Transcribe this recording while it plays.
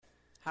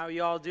How are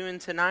you all doing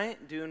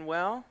tonight? Doing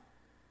well?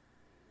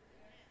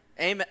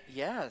 Amen.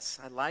 Yes,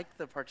 I like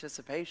the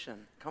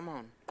participation. Come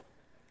on.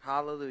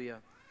 Hallelujah.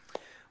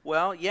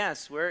 Well,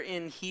 yes, we're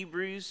in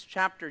Hebrews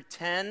chapter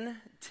 10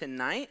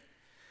 tonight.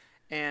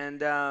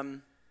 And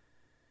I'm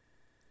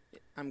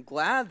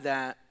glad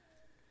that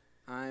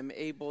I'm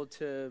able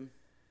to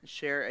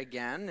share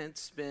again.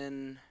 It's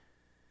been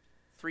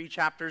 3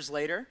 chapters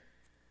later,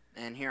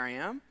 and here I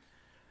am.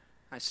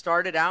 I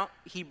started out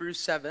Hebrews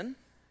 7,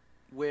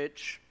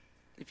 which,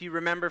 if you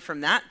remember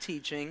from that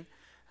teaching,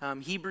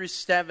 Hebrews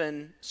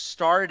 7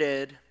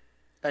 started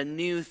a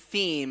new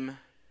theme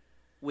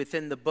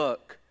within the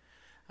book.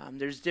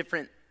 There's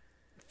different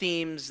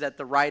themes that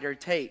the writer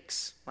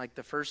takes. Like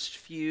the first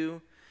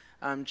few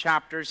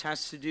chapters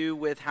has to do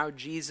with how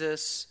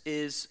Jesus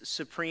is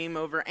supreme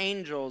over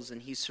angels,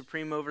 and he's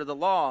supreme over the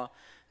law,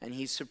 and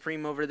he's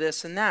supreme over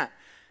this and that.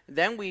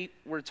 Then we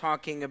were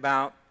talking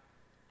about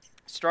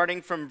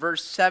starting from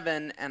verse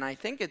 7, and I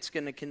think it's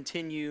going to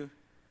continue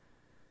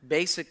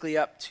basically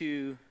up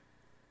to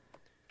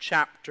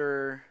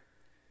chapter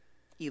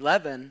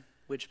 11,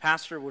 which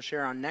Pastor will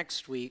share on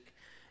next week,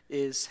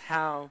 is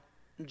how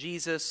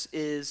Jesus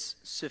is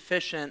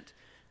sufficient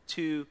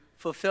to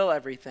fulfill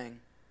everything.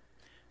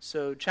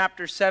 So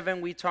chapter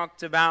 7, we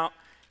talked about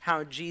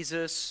how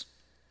Jesus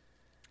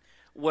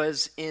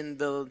was in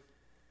the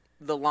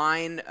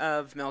line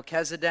of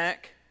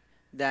Melchizedek,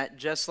 that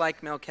just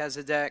like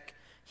Melchizedek,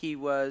 he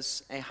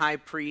was a high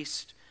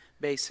priest,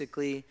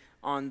 basically,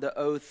 on the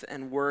oath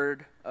and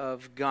word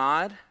of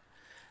God.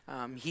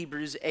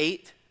 Hebrews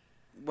 8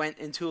 went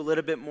into a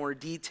little bit more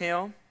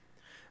detail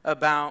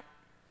about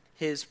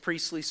his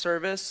priestly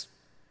service.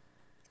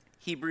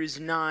 Hebrews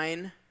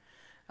 9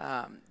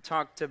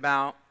 talked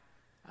about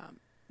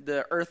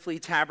the earthly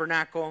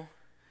tabernacle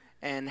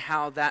and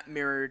how that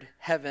mirrored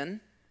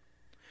heaven.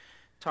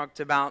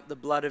 Talked about the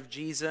blood of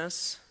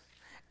Jesus.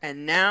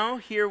 And now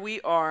here we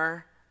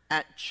are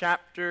at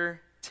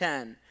chapter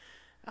 10.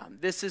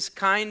 This is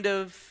kind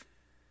of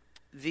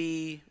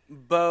the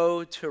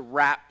bow to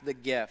wrap the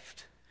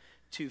gift,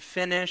 to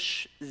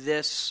finish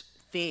this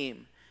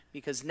theme.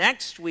 Because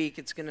next week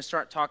it's going to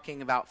start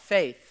talking about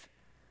faith.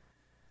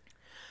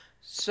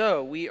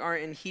 So we are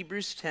in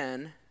Hebrews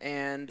 10,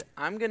 and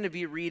I'm going to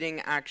be reading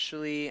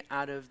actually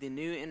out of the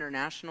New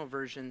International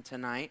Version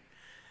tonight.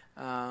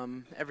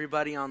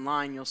 Everybody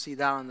online, you'll see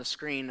that on the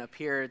screen up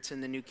here. It's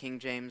in the New King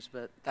James,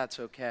 but that's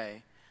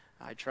okay.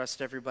 I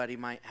trust everybody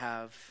might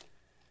have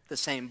the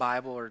same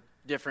Bible or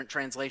different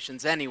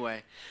translations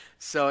anyway.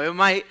 So it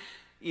might,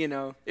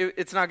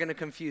 it's not going to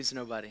confuse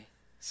nobody.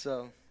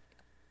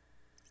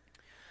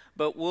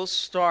 But we'll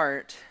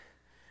start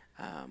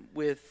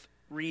with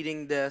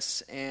reading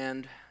this,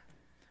 and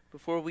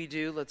before we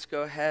do, let's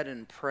go ahead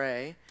and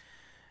pray.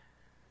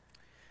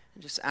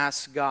 And just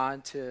ask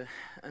God to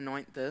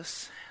anoint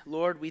this.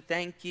 Lord, we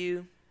thank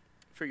you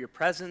for your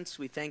presence.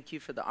 We thank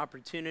you for the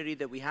opportunity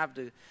that we have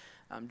to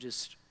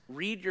just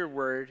read your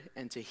word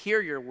and to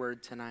hear your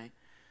word tonight.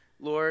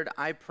 Lord,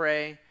 I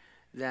pray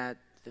that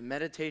the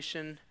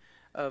meditation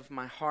of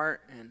my heart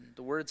and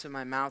the words of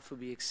my mouth will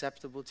be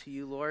acceptable to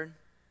you, Lord.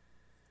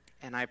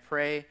 And I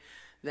pray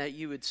that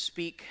you would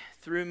speak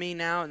through me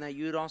now and that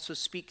you would also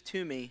speak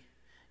to me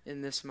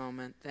in this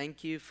moment.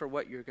 Thank you for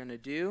what you're going to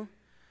do.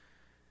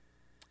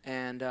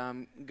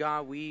 And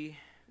God, we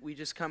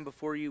just come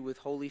before you with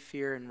holy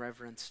fear and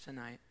reverence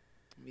tonight.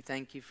 We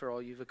thank you for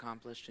all you've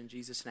accomplished. In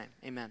Jesus' name,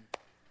 amen.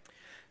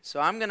 So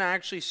I'm going to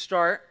actually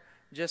start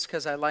just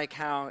because I like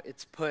how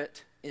it's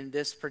put in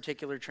this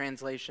particular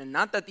translation.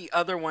 Not that the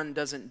other one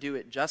doesn't do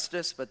it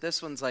justice, but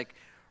this one's like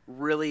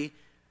really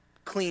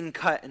clean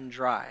cut and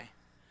dry.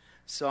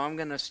 So I'm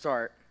going to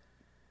start,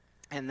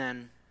 and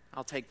then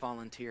I'll take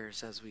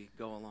volunteers as we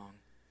go along.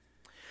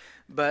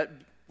 But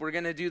we're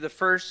going to do the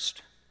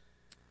first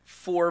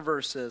 4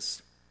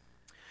 verses.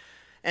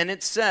 And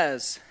it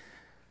says,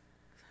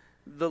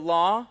 the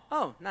law,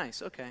 oh,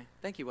 nice, okay.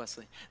 Thank you,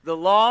 Wesley. The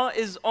law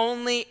is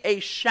only a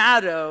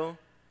shadow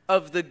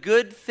of the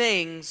good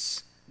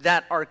things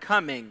that are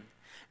coming,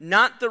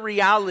 not the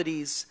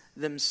realities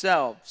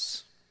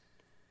themselves.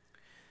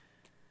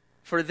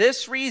 For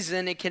this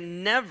reason, it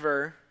can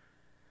never,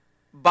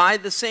 by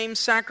the same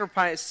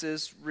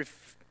sacrifices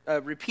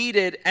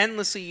repeated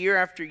endlessly year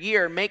after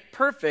year, make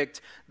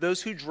perfect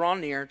those who draw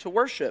near to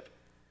worship.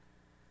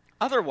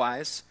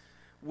 Otherwise,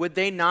 would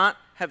they not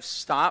have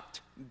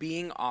stopped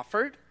being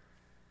offered?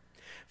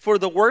 For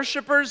the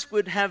worshipers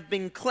would have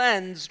been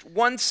cleansed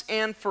once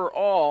and for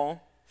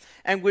all,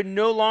 and would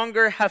no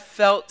longer have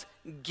felt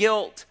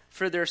guilt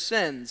for their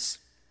sins,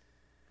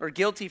 or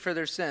guilty for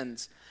their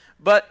sins.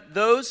 But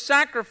those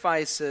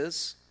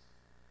sacrifices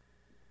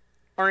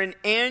are an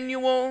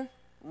annual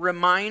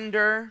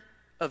reminder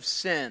of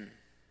sin.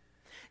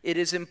 It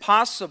is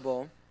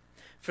impossible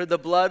for the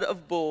blood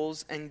of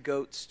bulls and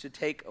goats to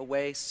take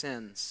away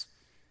sins.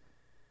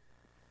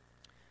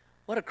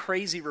 What a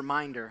crazy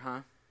reminder,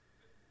 huh?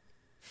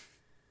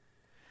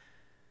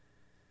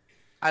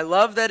 I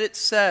love that it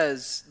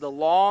says the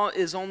law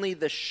is only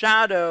the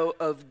shadow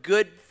of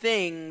good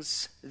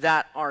things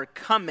that are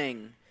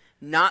coming.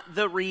 not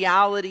the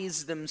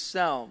realities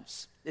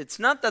themselves. It's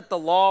not that the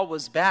law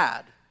was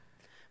bad,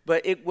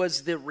 but it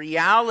was the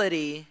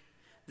reality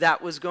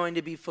that was going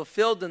to be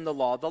fulfilled in the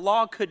law. The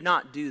law could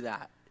not do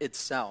that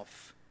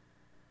itself.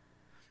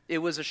 It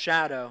was a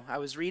shadow. I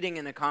was reading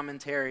in a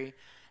commentary,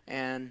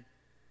 and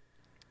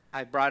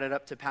I brought it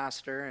up to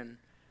Pastor, and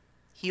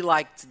he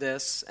liked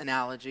this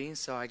analogy,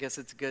 so I guess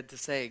it's good to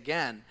say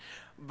again.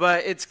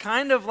 But it's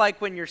kind of like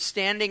when you're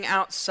standing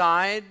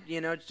outside,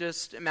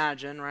 just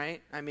imagine,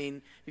 right? I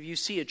mean, if you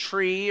see a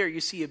tree or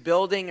you see a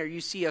building or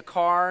you see a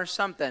car or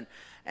something,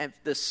 and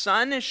if the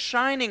sun is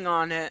shining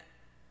on it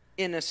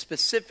in a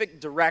specific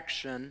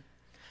direction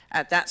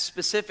at that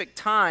specific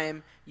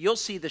time, you'll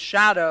see the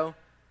shadow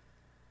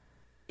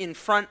in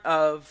front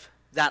of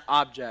that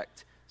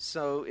object.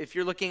 So if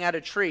you're looking at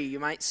a tree, you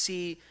might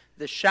see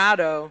the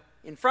shadow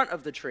in front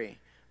of the tree.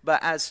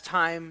 But as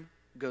time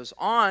goes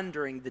on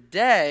during the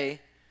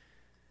day,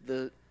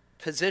 the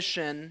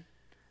position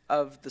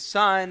of the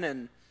sun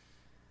and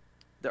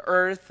the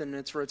earth and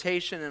its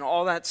rotation and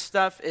all that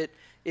stuff,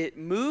 it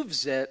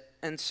moves it.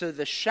 And so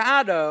the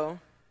shadow,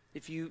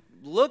 if you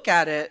look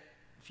at it,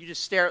 if you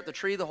just stare at the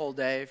tree the whole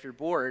day, if you're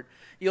bored,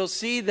 you'll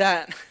see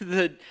that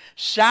the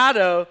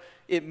shadow,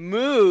 it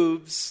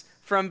moves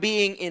from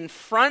being in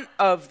front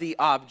of the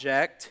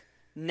object,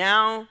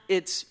 now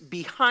it's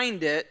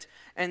behind it,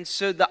 and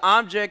so the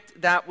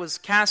object that was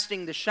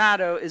casting the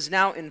shadow is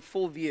now in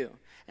full view.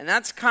 And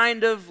that's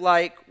kind of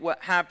like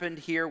what happened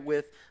here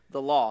with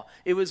the law.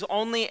 It was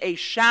only a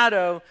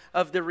shadow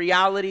of the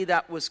reality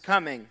that was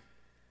coming.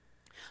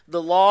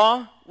 The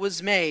law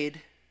was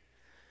made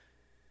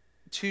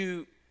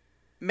to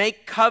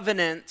make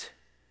covenant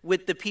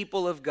with the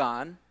people of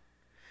God.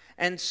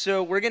 And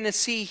so we're going to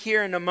see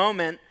here in a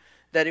moment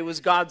that it was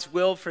God's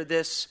will for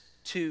this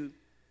to,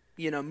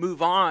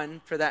 move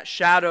on, for that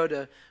shadow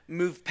to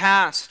move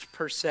past,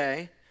 per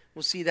se.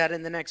 We'll see that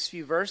in the next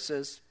few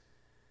verses.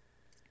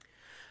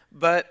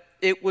 But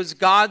it was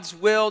God's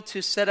will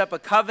to set up a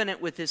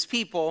covenant with his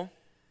people,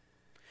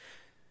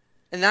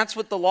 and that's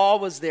what the law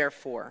was there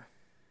for.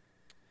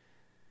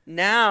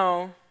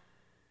 Now,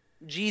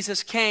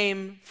 Jesus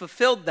came,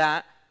 fulfilled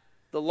that.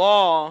 The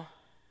law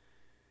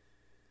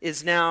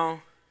is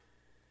now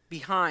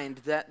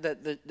behind.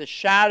 The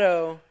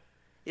shadow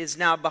is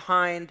now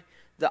behind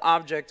the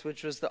object,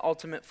 which was the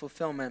ultimate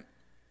fulfillment.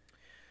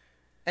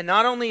 And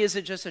not only is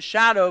it just a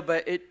shadow,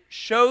 but it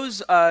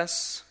shows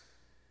us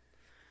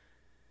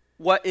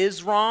what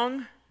is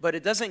wrong, but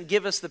it doesn't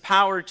give us the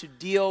power to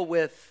deal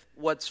with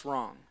what's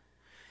wrong.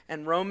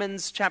 And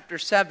Romans chapter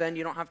 7,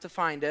 you don't have to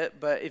find it,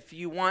 but if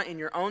you want in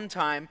your own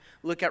time,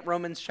 look at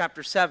Romans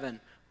chapter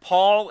 7.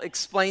 Paul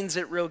explains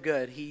it real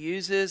good. He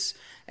uses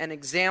an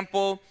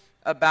example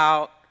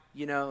about,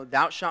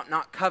 thou shalt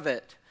not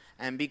covet.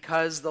 And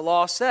because the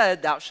law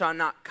said, thou shalt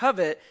not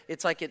covet,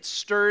 it's like it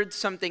stirred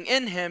something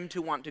in him to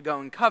want to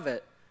go and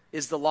covet.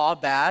 Is the law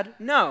bad?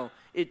 No.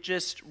 It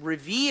just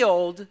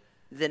revealed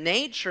the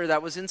nature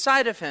that was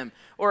inside of him.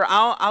 Or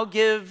I'll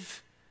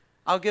give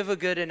a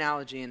good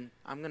analogy, and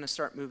I'm going to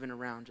start moving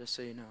around just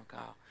so you know,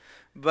 Kyle.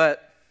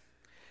 But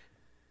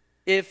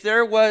if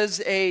there was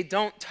a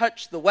don't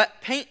touch the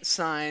wet paint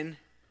sign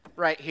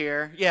right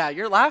here, yeah,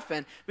 you're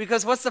laughing,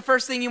 because what's the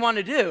first thing you want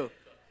to do?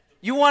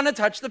 You want to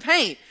touch the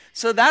paint.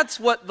 So that's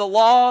what the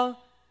law,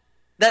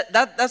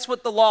 that's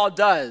what the law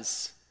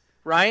does,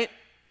 right?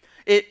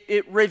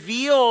 It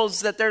reveals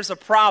that there's a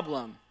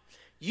problem.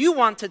 You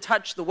want to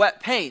touch the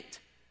wet paint,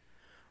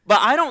 but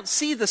I don't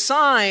see the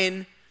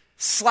sign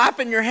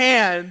slapping your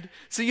hand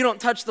so you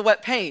don't touch the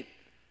wet paint.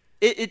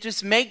 It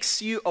just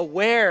makes you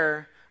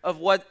aware of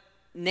what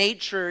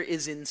nature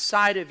is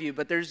inside of you,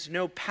 but there's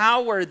no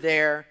power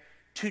there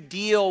to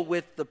deal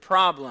with the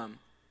problem.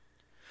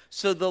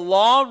 So the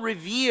law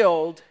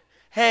revealed,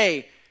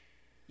 hey,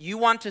 you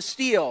want to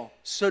steal,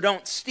 so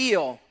don't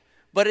steal.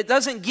 But it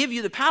doesn't give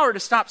you the power to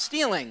stop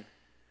stealing.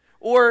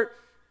 Or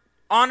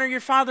honor your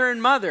father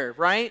and mother,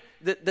 right?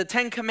 The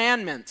Ten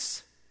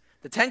Commandments.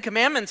 The Ten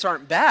Commandments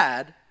aren't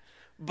bad,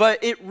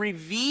 but it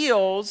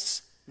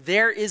reveals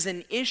there is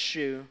an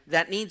issue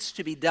that needs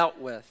to be dealt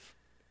with.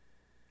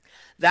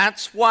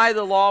 That's why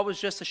the law was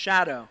just a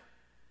shadow.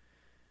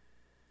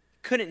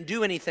 Couldn't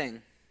do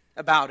anything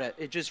about it.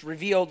 It just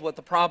revealed what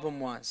the problem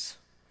was.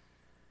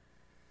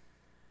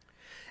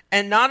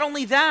 And not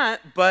only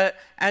that, but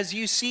as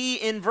you see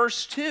in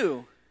verse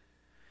 2,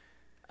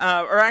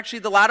 or actually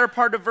the latter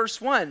part of verse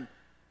 1,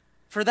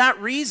 for that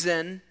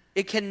reason,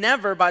 it can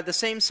never, by the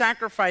same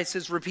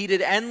sacrifices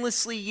repeated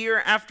endlessly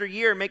year after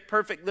year, make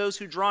perfect those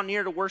who draw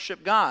near to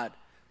worship God.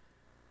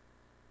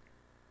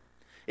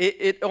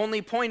 It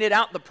only pointed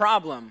out the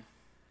problem.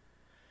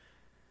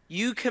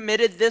 You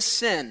committed this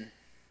sin.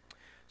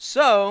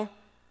 So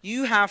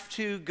you have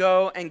to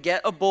go and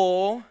get a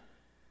bull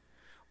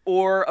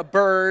or a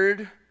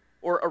bird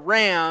or a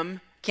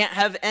ram. Can't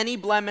have any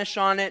blemish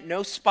on it,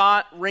 no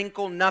spot,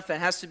 wrinkle, nothing. It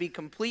has to be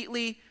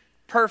completely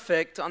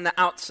perfect on the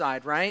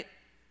outside, right?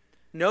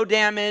 No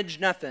damage,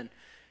 nothing.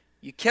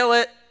 You kill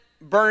it,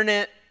 burn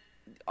it.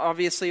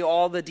 Obviously,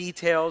 all the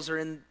details are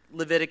in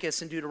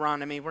Leviticus and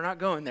Deuteronomy. We're not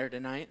going there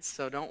tonight,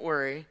 so don't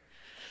worry.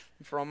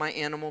 For all my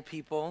animal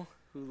people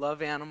who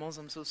love animals,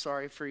 I'm so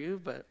sorry for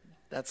you, but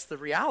that's the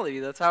reality.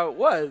 That's how it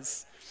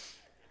was.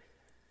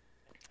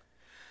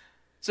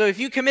 So if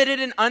you committed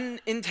an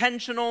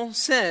unintentional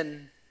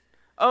sin,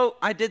 oh,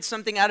 I did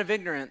something out of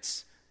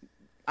ignorance.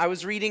 I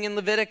was reading in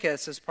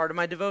Leviticus as part of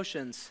my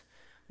devotions.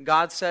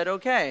 God said,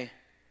 okay,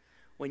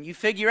 when you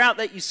figure out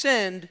that you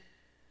sinned,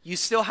 you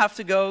still have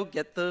to go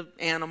get the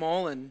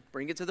animal and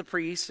bring it to the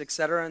priest,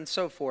 etc., and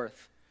so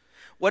forth.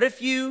 What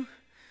if you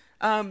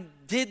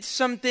did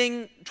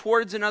something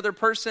towards another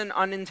person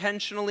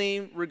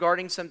unintentionally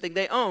regarding something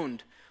they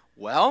owned?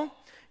 Well,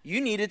 you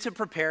needed to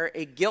prepare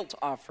a guilt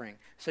offering.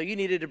 So you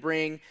needed to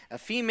bring a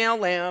female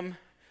lamb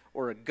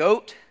or a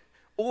goat,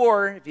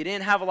 or if you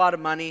didn't have a lot of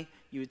money,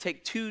 you would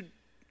take 2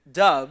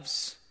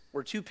 doves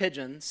or 2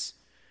 pigeons,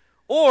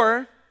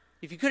 or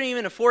if you couldn't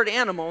even afford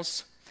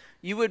animals,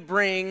 you would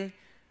bring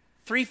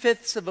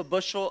 3/5 of a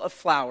bushel of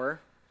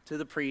flour to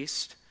the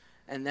priest,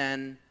 and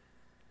then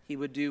he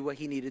would do what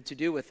he needed to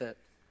do with it.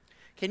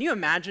 Can you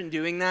imagine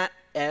doing that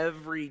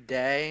every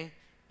day,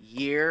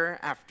 year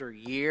after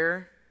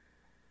year?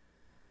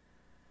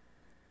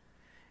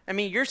 I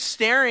mean, you're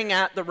staring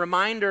at the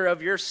reminder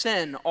of your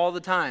sin all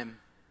the time.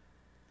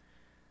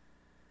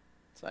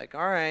 It's like,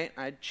 all right,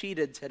 I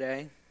cheated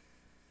today.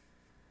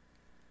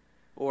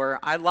 Or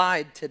I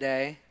lied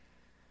today.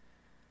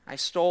 I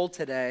stole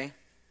today.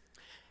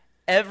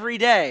 Every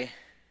day,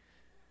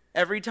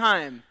 every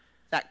time,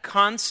 that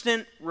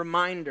constant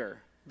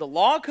reminder. The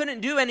law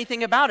couldn't do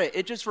anything about it.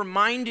 It just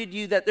reminded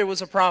you that there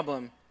was a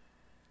problem.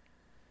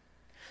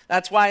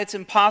 That's why it's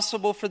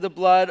impossible for the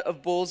blood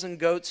of bulls and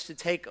goats to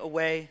take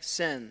away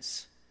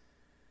sins.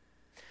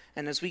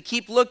 And as we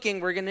keep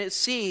looking, we're going to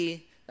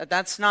see that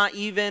that's not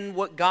even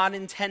what God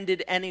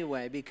intended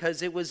anyway,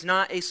 because it was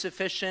not a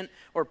sufficient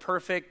or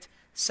perfect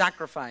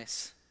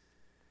sacrifice.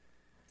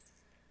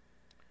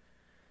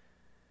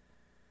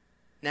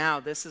 Now,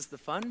 this is the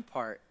fun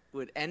part.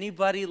 Would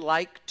anybody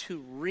like to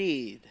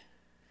read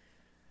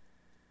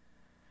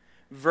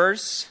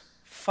verse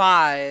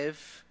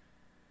 5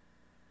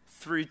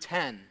 through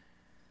 10?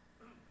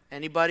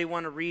 Anybody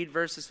want to read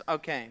verses?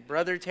 Okay,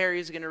 Brother Terry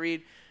is going to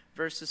read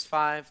verses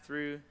 5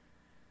 through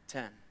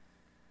 10.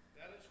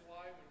 That is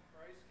why when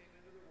Christ came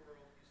into the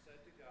world, he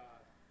said to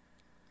God,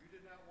 "You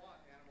did not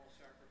want animal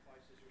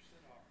sacrifices or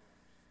sin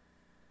offerings,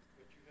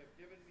 but you have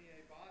given me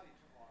a body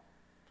to offer.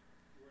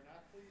 You are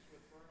not pleased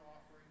with burnt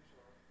offerings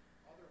or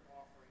other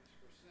offerings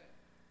for sin."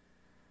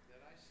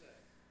 Then I said,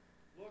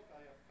 "Look,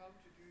 I have come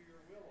to do your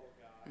will, O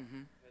God,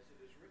 as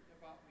it is written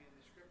about me in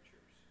the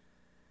Scriptures."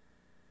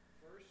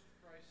 First,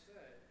 Christ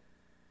said,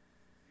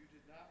 "You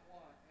did not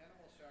want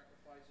animal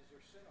sacrifices or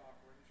sin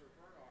offerings or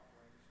burnt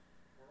offerings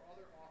or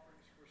other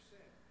offerings for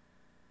sin,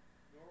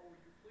 nor were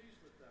you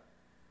pleased with them,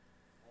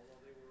 although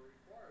they were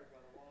required by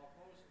the law of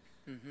Moses."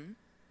 Then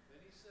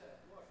he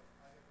said, "Look,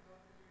 I have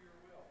come to do your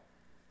will."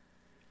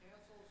 He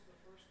cancels the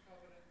first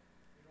covenant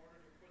in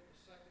order to put the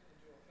second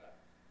into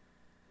effect.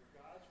 For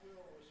God's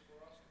will was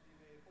for us to be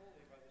made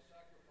holy by the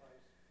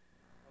sacrifice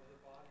of the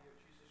body of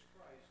Jesus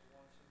Christ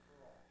once and for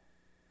all.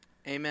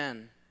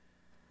 Amen.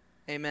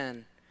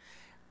 Amen.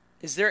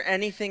 Is there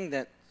anything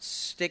that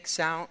sticks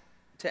out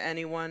to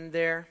anyone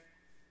there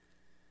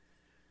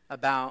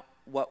about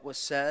what was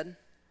said?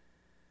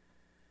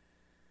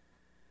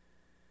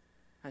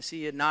 I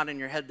see you nodding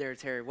your head there,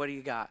 Terry. What do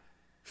you got?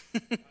 I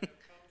have come to do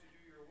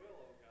your will,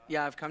 O God.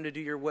 Yeah, I've come to do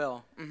your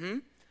will.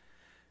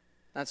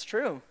 That's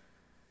true.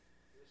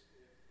 If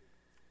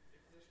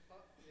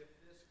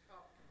this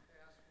cup can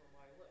pass from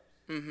my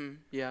lips.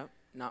 Yeah,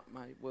 not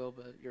my will,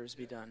 but yours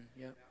be done.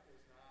 Yep. That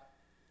was not,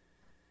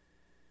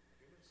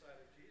 the human side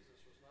of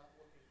Jesus was not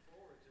looking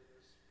forward to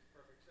this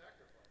perfect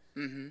sacrifice.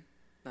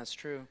 That's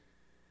true.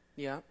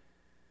 Yeah.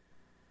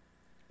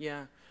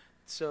 Yeah.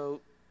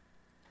 So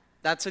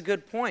that's a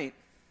good point.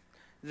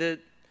 The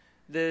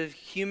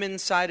human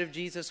side of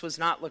Jesus was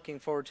not looking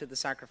forward to the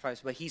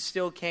sacrifice, but he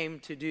still came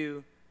to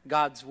do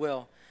God's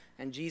will.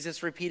 And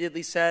Jesus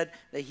repeatedly said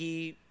that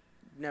he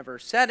never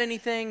said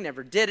anything,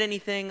 never did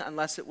anything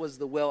unless it was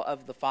the will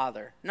of the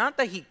Father. Not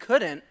that he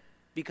couldn't,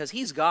 because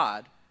he's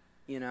God,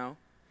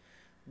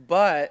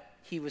 but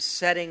he was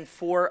setting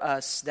for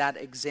us that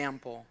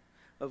example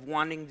of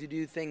wanting to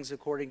do things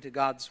according to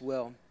God's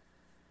will.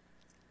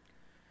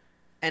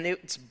 And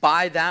it's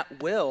by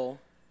that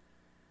will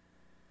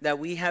that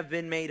we have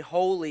been made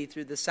holy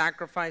through the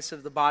sacrifice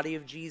of the body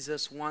of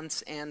Jesus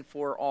once and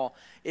for all.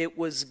 It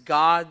was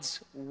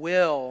God's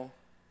will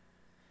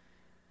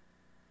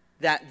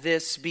that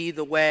this be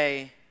the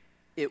way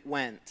it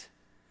went.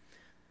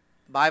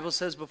 The Bible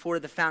says before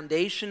the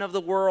foundation of the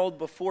world,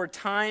 before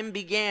time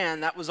began,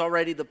 that was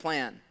already the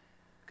plan.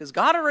 Because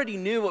God already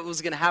knew what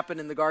was going to happen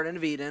in the Garden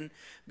of Eden.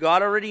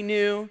 God already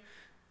knew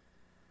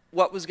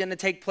what was going to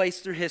take place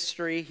through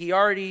history. He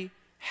already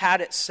had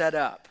it set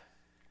up.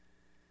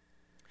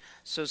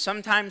 So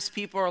sometimes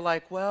people are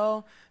like,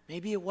 well,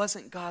 maybe it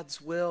wasn't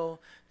God's will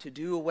to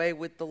do away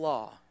with the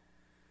law.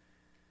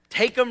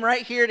 Take them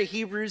right here to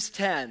Hebrews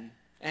 10.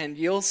 And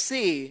you'll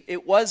see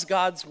it was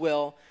God's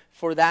will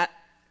for that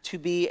to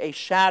be a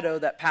shadow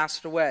that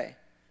passed away.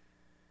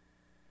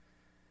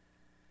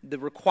 The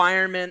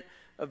requirement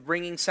of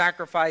bringing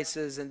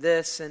sacrifices and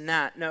this and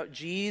that. No,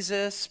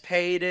 Jesus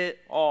paid it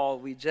all.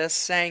 We just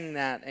sang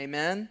that.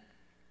 Amen?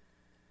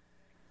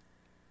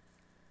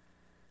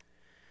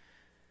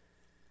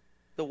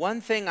 The one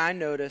thing I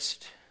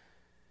noticed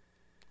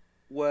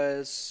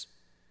was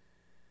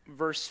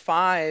verse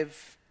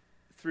 5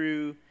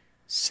 through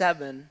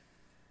 7.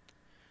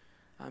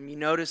 You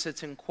notice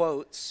it's in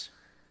quotes.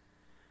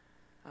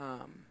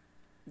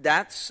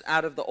 That's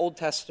out of the Old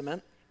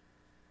Testament.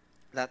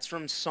 That's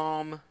from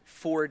Psalm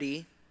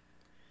 40,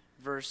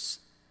 verse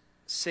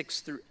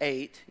 6 through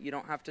 8. You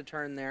don't have to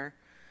turn there.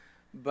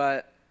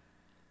 But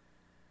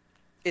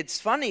it's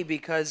funny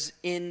because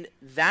in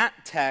that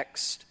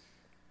text,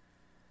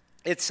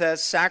 it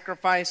says,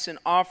 sacrifice and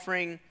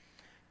offering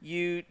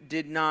you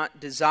did not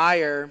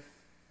desire,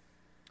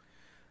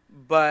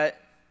 but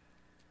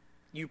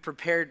you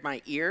prepared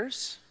my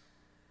ears.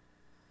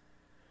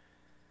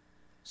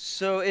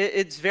 So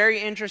it's very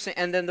interesting.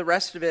 And then the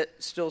rest of it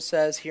still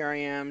says, here I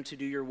am to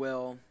do your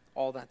will,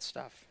 all that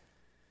stuff.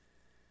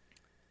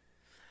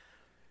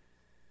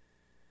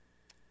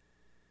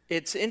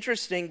 It's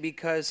interesting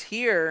because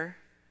here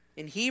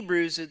in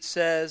Hebrews it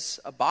says,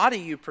 a body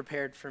you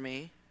prepared for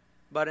me.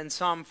 But in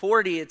Psalm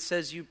 40 it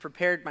says, you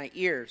prepared my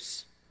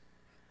ears.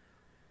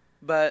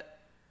 But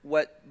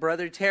what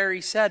Brother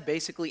Terry said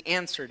basically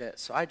answered it.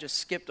 So I just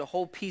skipped a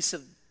whole piece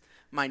of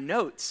my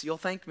notes. You'll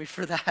thank me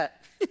for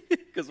that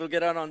because we'll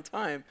get out on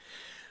time.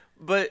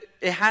 But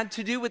it had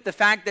to do with the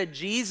fact that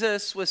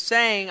Jesus was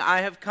saying,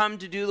 I have come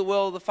to do the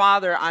will of the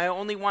Father. I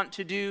only want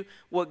to do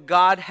what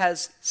God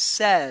has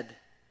said.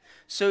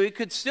 So it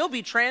could still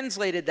be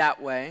translated that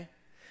way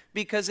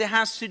because it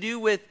has to do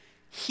with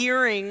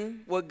hearing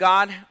what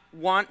God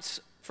wants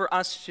for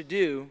us to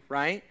do,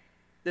 right?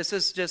 This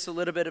is just a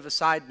little bit of a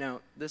side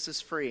note. This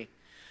is free.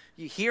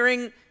 You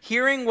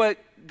hearing what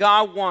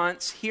God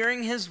wants,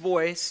 hearing his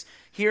voice,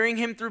 hearing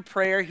him through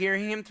prayer,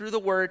 hearing him through the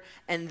word,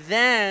 and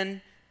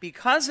then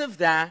because of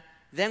that,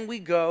 then we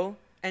go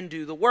and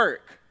do the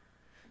work.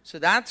 So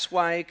that's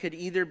why it could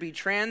either be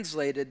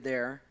translated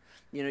there,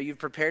 you've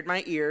prepared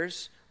my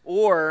ears,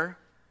 or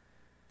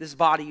this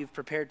body you've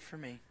prepared for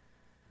me.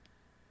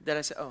 Did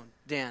I say,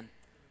 Dan.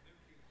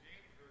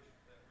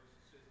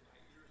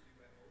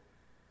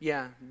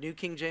 Yeah, New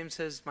King James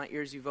says, my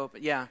ears you've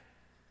opened. Yeah.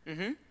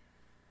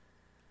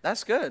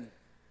 That's good.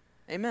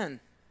 Amen.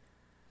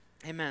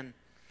 Amen.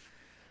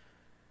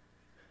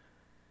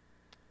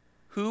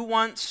 Who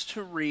wants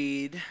to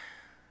read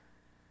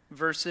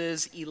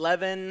verses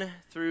 11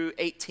 through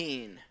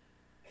 18?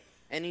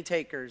 Any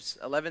takers?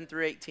 11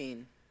 through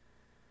 18.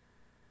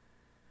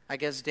 I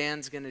guess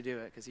Dan's going to do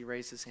it because he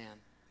raised his hand.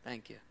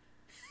 Thank you.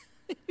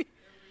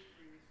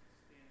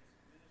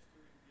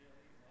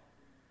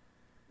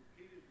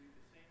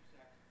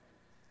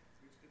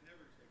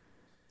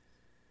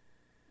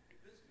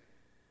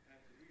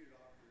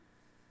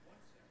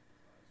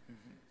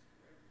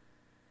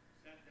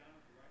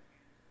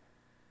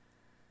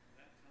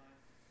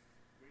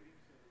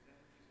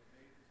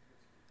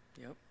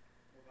 Yep.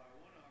 For by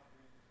one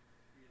offering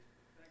he has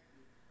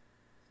perfected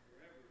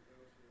forever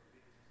those who are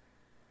being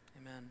sanctified.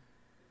 Amen.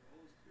 And the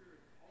Holy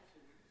Spirit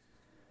also witnesses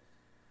to us,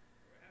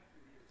 for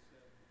after he has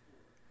said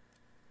before,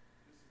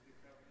 this is the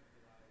covenant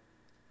that I will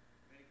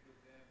make with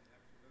them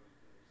after those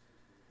days,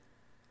 says the Lord.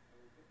 I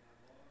will put my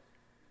laws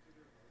into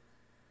their hearts,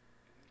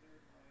 and in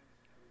their minds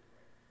I will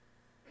write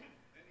them.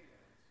 Then he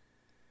adds,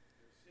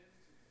 their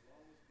sins and their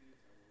lawless deeds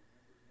I will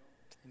remember no more.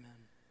 Amen.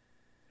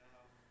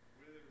 Now,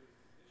 where there is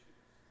remission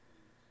of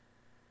sins,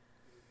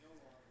 there is no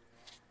longer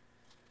an offering.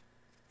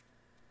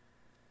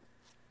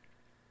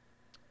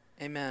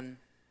 Amen.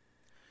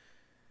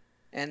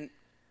 And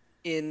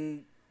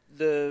in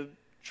the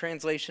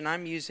translation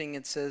I'm using,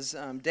 it says,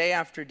 day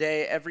after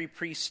day, every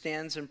priest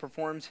stands and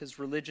performs his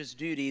religious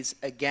duties.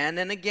 Again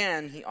and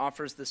again, he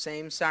offers the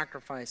same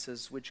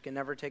sacrifices, which can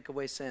never take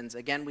away sins.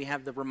 Again, we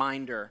have the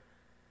reminder,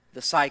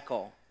 the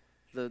cycle,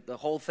 the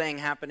whole thing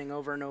happening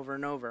over and over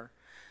and over.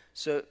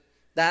 So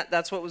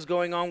that's what was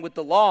going on with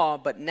the law.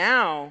 But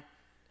now,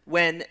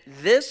 when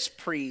this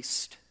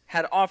priest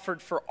had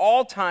offered for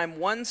all time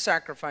one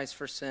sacrifice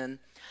for sin,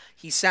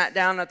 he sat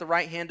down at the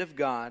right hand of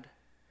God.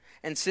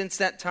 And since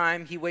that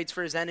time, he waits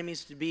for his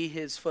enemies to be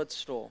his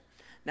footstool.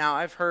 Now,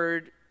 I've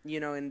heard,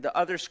 in the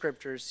other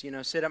scriptures,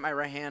 sit at my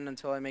right hand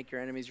until I make your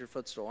enemies your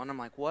footstool. And I'm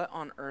like, what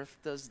on earth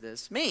does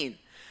this mean?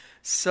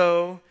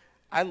 So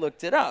I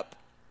looked it up.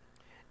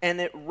 And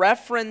it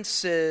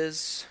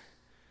references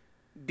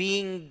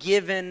being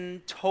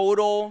given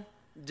total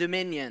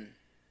dominion.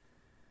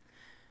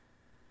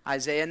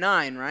 Isaiah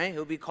 9, right?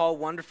 He'll be called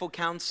Wonderful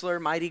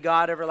Counselor, Mighty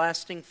God,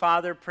 Everlasting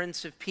Father,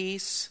 Prince of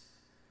Peace.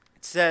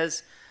 It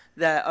says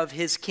that of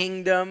his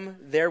kingdom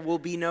there will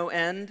be no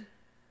end.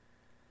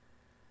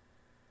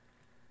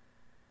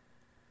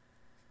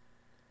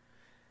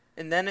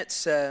 And then it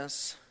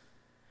says,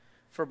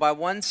 For by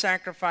one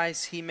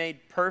sacrifice he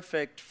made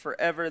perfect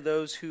forever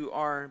those who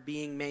are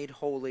being made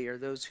holy, or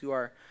those who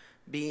are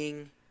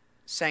being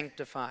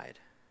sanctified.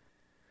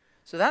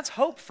 So that's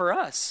hope for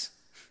us.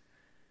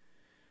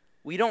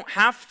 We don't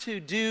have to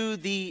do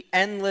the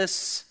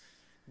endless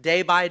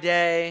day by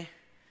day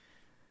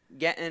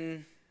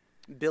getting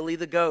Billy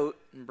the goat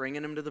and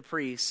bringing him to the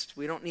priest.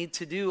 We don't need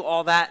to do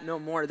all that no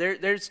more.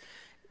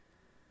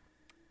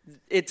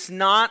 It's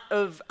not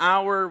of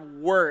our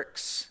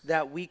works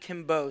that we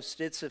can boast.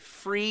 It's a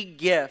free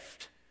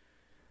gift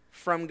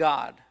from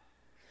God,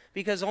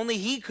 because only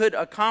He could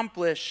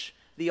accomplish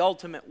the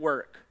ultimate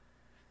work.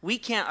 We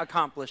can't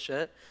accomplish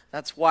it.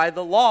 That's why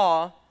the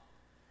law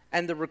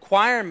and the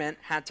requirement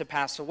had to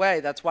pass away.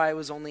 That's why it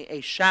was only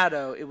a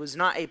shadow. It was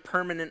not a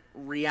permanent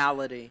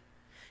reality.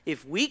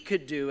 If we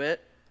could do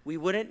it, we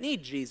wouldn't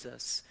need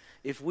Jesus.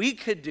 If we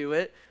could do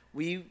it,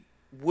 we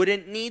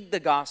wouldn't need the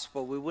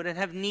gospel. We wouldn't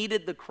have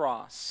needed the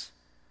cross.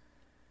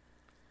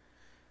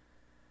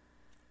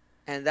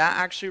 And that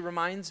actually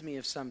reminds me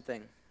of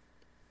something.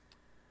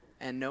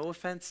 And no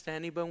offense to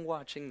anyone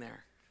watching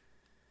there,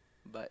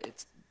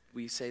 but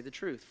we say the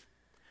truth.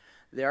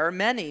 There are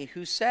many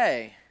who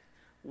say,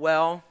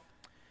 well,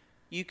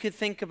 you could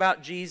think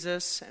about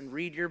Jesus and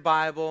read your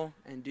Bible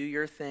and do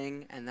your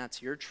thing, and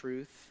that's your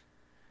truth.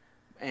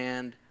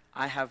 And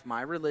I have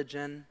my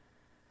religion,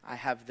 I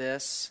have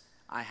this,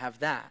 I have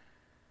that.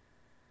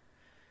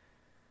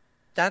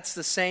 That's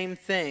the same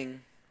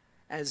thing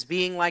as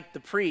being like the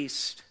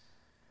priest,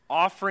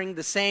 offering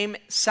the same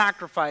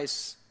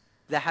sacrifice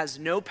that has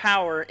no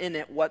power in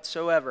it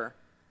whatsoever.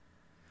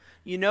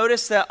 You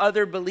notice that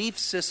other belief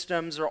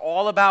systems are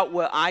all about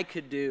what I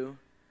could do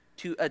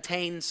to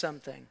attain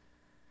something.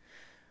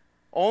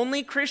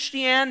 Only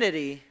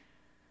Christianity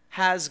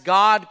has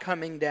God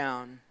coming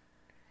down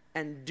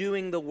and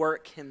doing the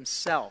work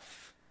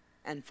Himself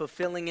and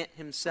fulfilling it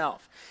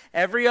Himself.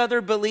 Every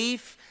other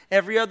belief,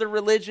 every other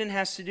religion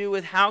has to do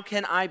with how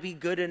can I be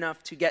good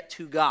enough to get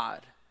to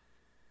God.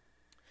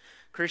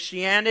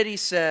 Christianity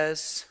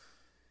says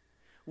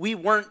we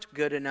weren't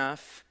good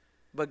enough,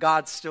 but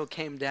God still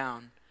came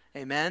down.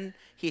 Amen?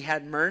 He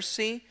had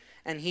mercy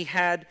and He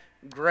had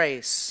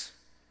grace.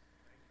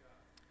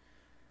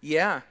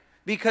 Yeah,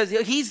 because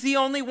He's the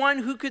only one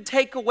who could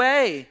take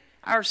away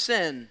our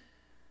sin.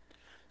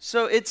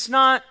 So it's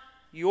not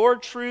your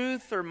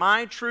truth or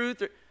my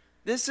truth.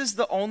 This is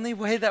the only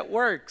way that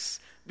works.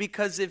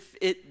 Because if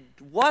it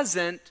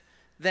wasn't,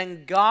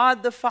 then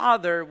God the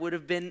Father would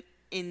have been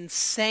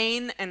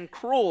insane and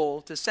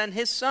cruel to send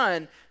His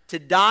Son to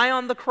die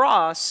on the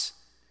cross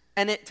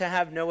and it to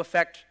have no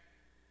effect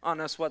on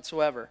us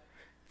whatsoever.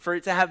 For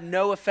it to have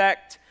no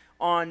effect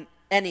on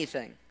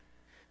anything.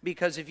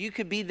 Because if you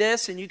could be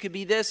this and you could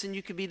be this and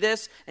you could be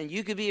this and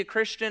you could be a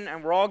Christian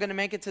and we're all going to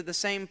make it to the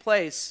same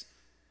place,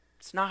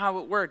 it's not how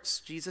it works.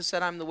 Jesus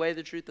said, I'm the way,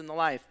 the truth, and the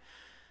life.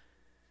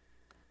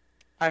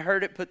 I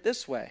heard it put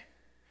this way.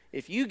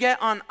 If you get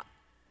on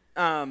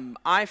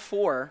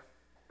I-4,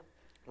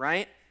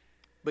 right,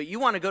 but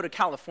you want to go to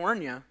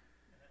California,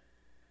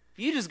 if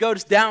you just go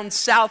down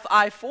south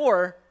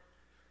I-4,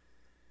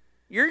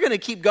 you're going to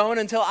keep going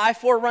until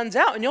I-4 runs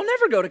out, and you'll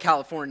never go to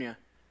California.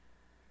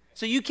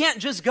 So you can't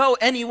just go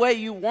any way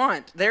you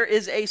want. There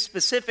is a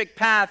specific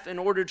path in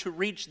order to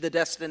reach the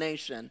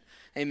destination.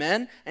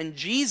 Amen? And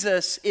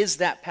Jesus is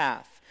that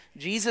path.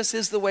 Jesus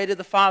is the way to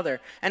the Father.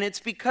 And it's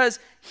because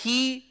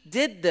He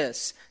did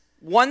this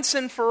once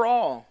and for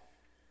all.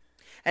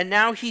 And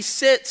now He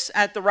sits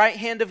at the right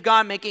hand of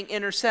God making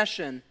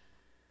intercession,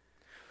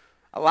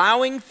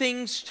 allowing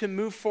things to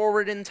move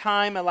forward in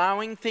time,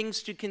 allowing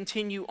things to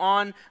continue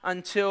on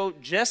until,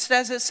 just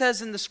as it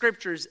says in the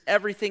Scriptures,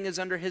 everything is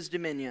under His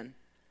dominion.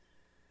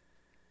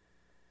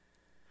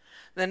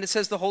 Then it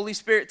says the Holy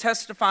Spirit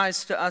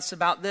testifies to us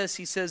about this.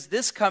 He says,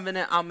 this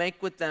covenant I'll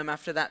make with them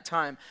after that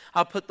time.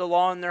 I'll put the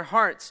law in their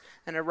hearts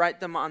and I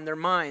write them on their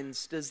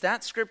minds. Does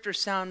that scripture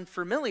sound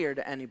familiar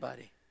to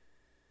anybody?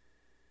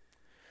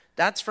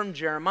 That's from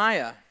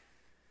Jeremiah.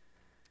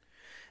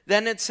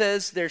 Then it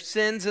says, their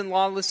sins and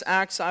lawless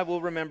acts I will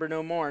remember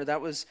no more.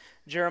 That was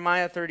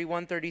Jeremiah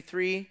 31,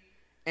 33,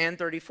 and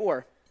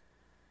 34.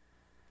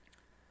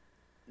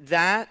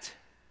 That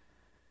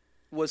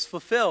was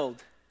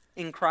fulfilled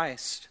in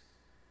Christ.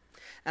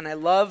 And I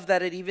love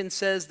that it even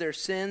says their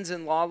sins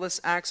and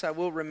lawless acts I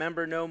will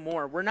remember no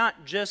more. We're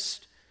not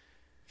just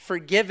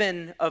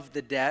forgiven of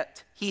the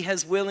debt. He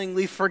has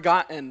willingly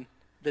forgotten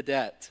the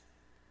debt.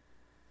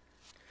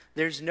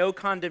 There's no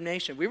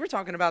condemnation. We were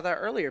talking about that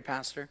earlier,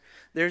 Pastor.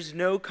 There's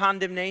no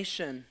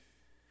condemnation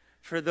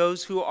for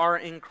those who are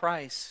in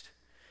Christ.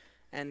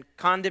 And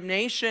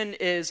condemnation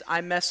is,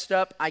 I messed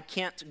up, I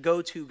can't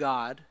go to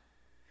God.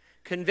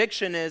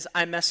 Conviction is,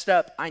 I messed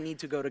up, I need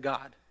to go to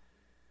God.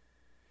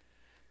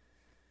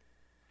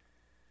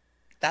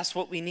 That's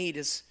what we need,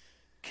 is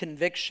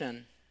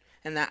conviction.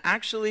 And that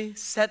actually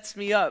sets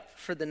me up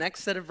for the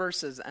next set of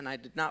verses, and I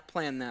did not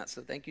plan that,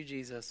 so thank you,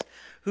 Jesus.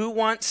 Who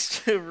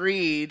wants to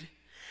read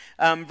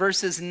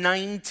verses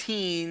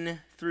 19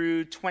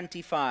 through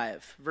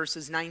 25?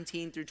 Verses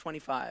 19 through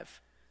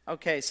 25.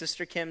 Okay,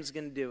 Sister Kim's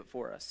going to do it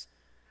for us.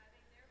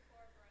 Having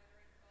therefore,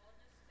 brethren,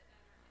 boldness to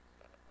enter into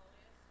the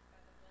holiest by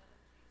the blood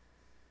of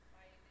Jesus,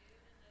 by a new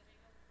and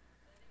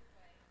living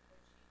way,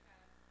 which he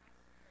hath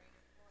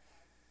consecrated for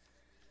us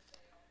through the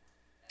veil,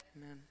 that is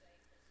Amen. to say,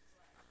 his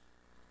flesh.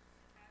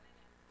 And having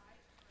an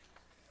high priest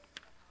over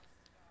the house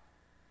of God,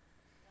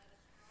 let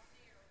us draw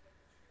near with a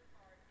true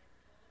heart in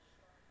full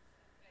assurance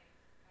of faith,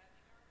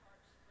 having our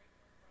hearts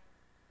sprinkled from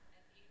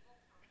an evil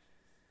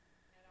conscience,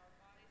 and our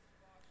bodies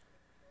washed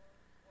with pure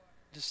water.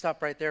 Just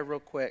stop right there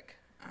real quick,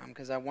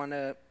 because I want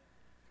to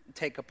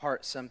take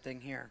apart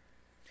something here.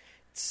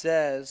 It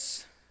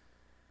says,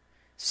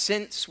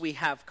 since we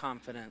have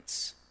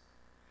confidence,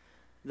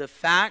 the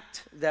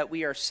fact that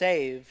we are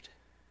saved,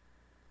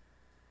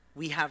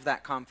 we have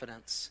that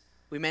confidence.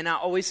 We may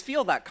not always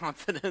feel that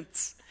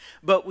confidence,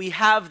 but we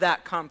have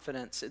that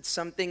confidence. It's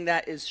something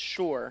that is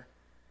sure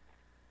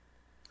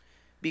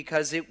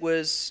because it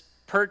was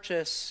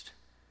purchased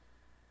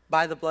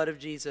by the blood of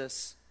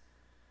Jesus.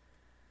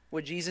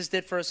 What Jesus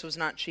did for us was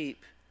not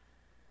cheap.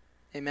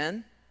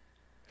 Amen?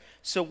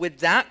 So with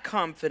that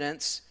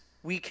confidence,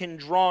 we can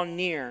draw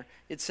near.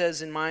 It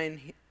says in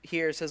mine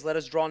here, it says, let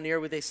us draw near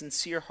with a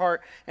sincere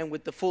heart and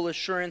with the full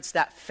assurance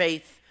that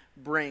faith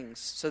brings.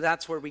 So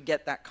that's where we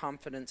get that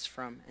confidence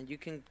from. And you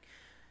can,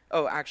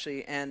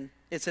 and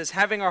it says,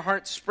 having our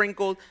hearts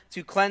sprinkled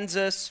to cleanse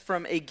us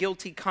from a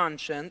guilty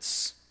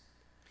conscience.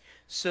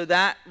 So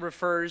that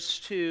refers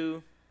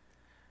to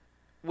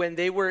when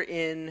they were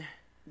in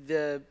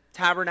the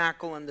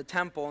tabernacle and the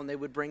temple and they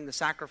would bring the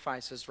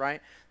sacrifices,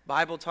 right?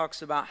 Bible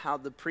talks about how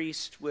the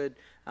priest would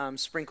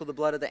sprinkle the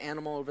blood of the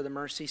animal over the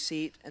mercy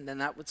seat, and then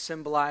that would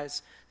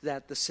symbolize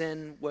that the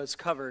sin was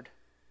covered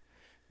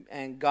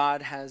and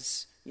God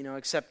has,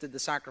 accepted the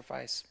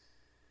sacrifice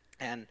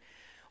and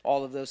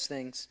all of those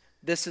things.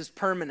 This is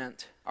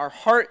permanent. Our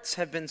hearts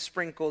have been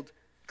sprinkled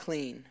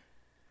clean.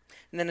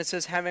 And then it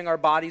says having our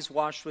bodies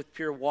washed with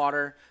pure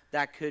water.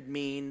 That could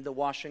mean the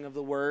washing of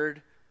the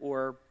word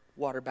or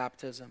water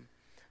baptism.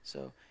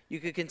 So you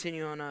could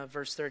continue on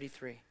verse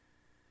 33.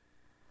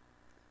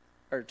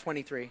 Or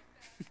 23.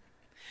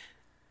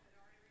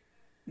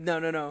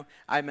 No.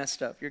 I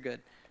messed up. You're good.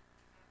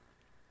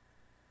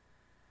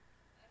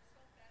 Let us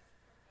hold fast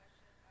the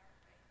profession of our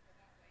faith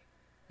without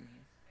wavering, for he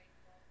is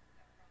faithful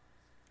that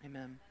promised.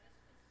 Amen. Let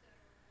us consider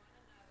one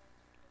another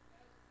to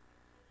provoke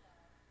unto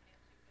love and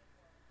to good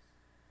works,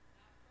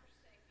 not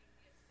forsaking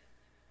the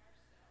assembling of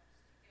ourselves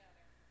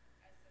together,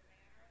 as the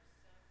manner of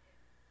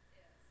some is,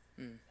 but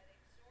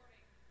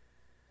exhorting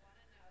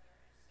one another,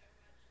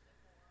 and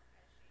so much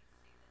the more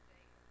as ye see the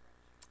day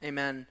approaching.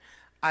 Amen.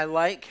 I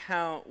like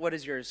how, what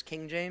is yours,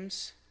 King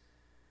James?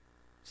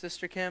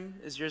 Sister Kim,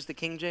 is yours the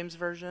King James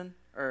version?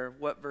 Or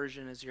what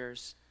version is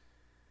yours?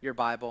 Your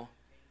Bible?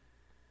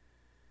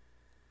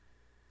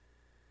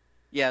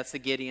 Yeah, it's the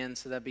Gideon,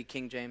 so that'd be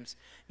King James.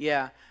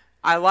 Yeah,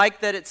 I like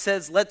that it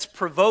says, let's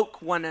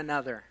provoke one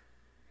another.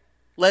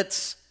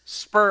 Let's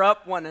spur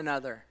up one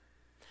another.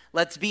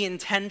 Let's be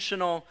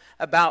intentional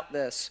about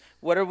this.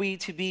 What are we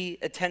to be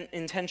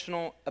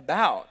intentional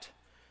about?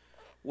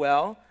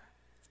 Well,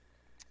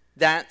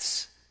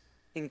 that's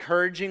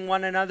encouraging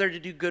one another to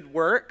do good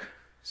work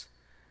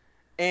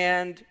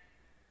and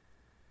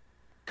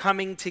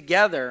coming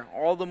together,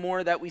 all the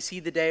more that we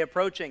see the day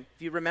approaching.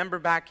 If you remember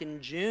back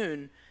in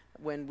June,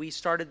 when we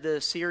started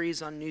the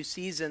series on new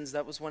seasons,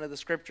 that was one of the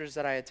scriptures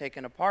that I had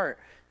taken apart.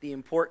 The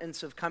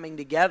importance of coming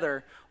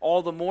together,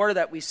 all the more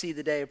that we see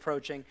the day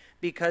approaching,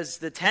 because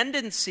the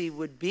tendency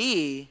would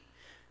be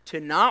to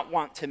not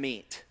want to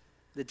meet.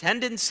 The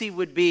tendency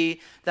would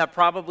be that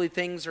probably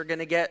things are going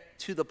to get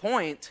to the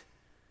point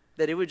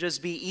that it would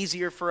just be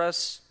easier for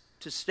us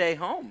to stay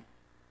home.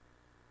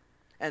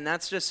 And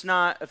that's just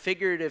not a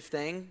figurative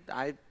thing.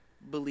 I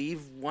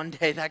believe one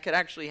day that could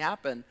actually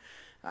happen.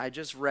 I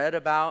just read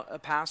about a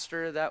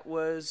pastor that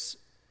was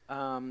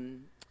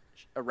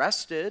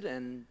arrested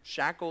and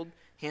shackled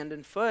hand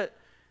and foot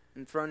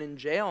and thrown in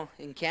jail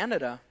in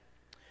Canada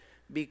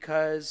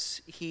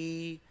because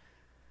he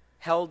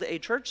held a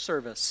church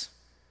service.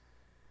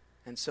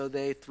 And so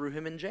they threw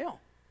him in jail.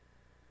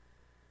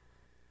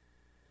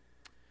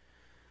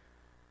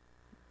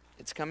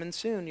 It's coming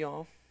soon,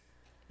 y'all.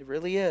 It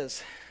really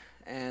is.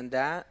 And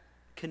that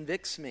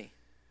convicts me.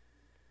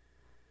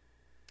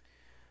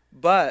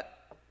 But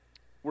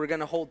we're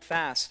going to hold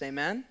fast.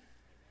 Amen?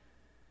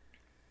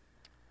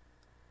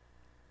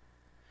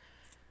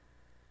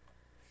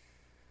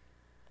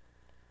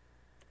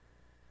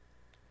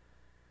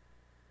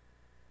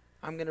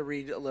 I'm going to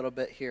read a little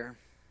bit here.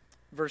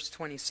 Verse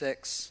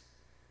 26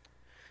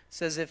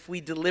 says, if we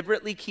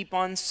deliberately keep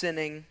on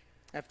sinning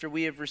after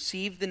we have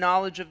received the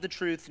knowledge of the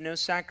truth, no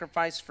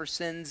sacrifice for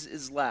sins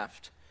is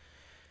left.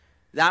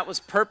 That was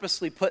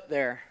purposely put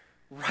there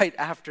right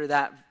after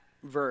that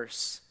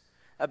verse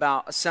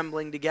about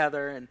assembling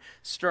together and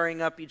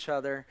stirring up each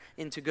other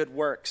into good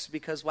works.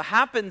 Because what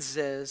happens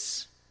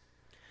is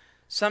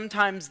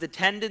sometimes the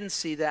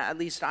tendency that at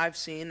least I've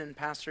seen, and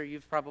Pastor,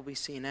 you've probably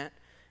seen it,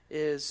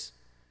 is,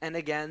 and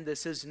again,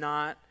 this is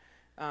not,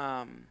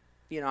 I'm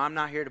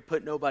not here to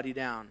put nobody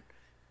down.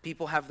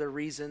 people have their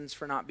reasons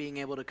for not being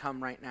able to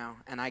come right now,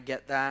 and I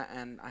get that,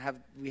 and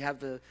we have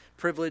the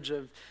privilege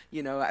of,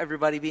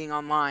 everybody being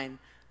online.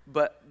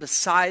 But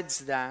besides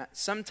that,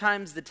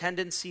 sometimes the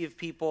tendency of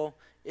people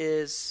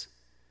is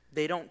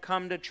they don't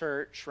come to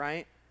church,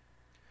 right?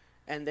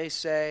 And they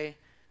say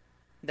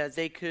that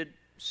they could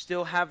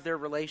still have their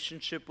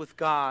relationship with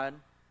God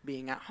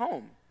being at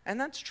home. And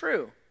that's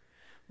true.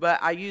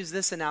 But I used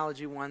this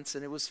analogy once,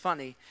 and it was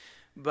funny.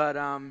 But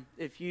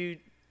if you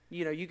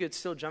could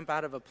still jump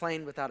out of a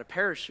plane without a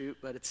parachute,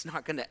 but it's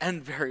not going to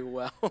end very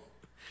well.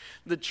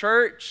 The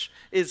church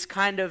is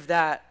kind of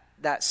that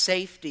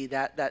safety,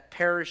 that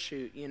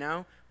parachute,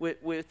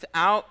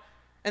 without,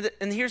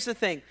 and here's the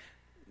thing,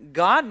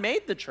 God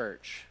made the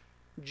church.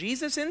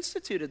 Jesus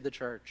instituted the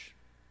church.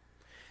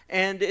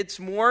 And it's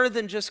more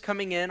than just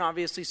coming in,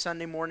 obviously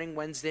Sunday morning,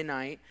 Wednesday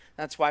night.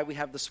 That's why we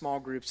have the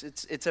small groups.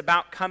 It's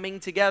about coming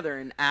together.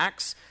 In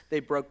Acts, they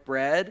broke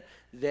bread.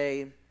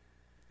 They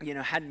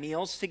had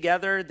meals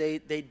together. They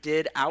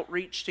did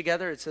outreach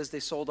together. It says they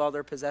sold all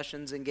their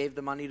possessions and gave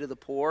the money to the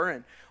poor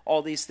and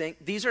all these things.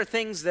 These are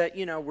things that,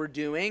 we're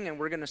doing and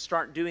we're going to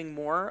start doing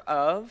more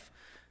of.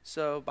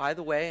 So, by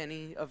the way,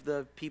 any of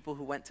the people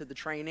who went to the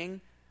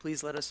training,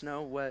 please let us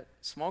know what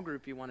small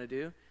group you want to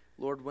do.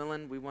 Lord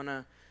willing, we want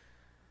to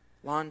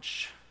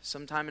launch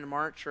sometime in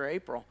March or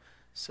April.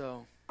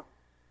 So,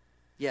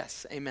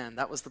 yes, amen.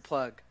 That was the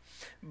plug.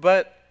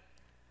 But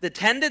the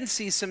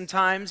tendency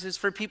sometimes is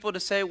for people to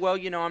say, well,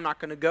 I'm not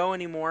going to go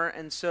anymore.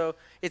 And so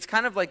it's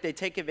kind of like they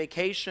take a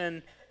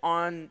vacation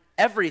on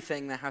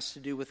everything that has to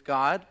do with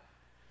God.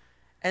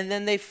 And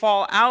then they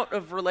fall out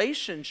of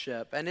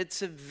relationship. And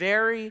it's a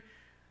very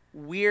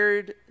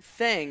weird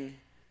thing.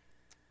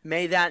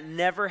 May that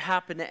never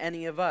happen to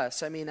any of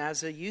us. I mean,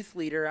 as a youth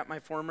leader at my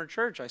former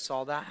church, I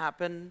saw that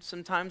happen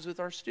sometimes with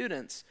our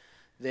students.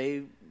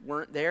 They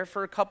weren't there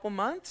for a couple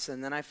months,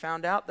 and then I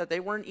found out that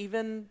they weren't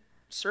even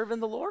serving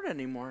the Lord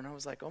anymore. And I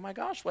was like, oh my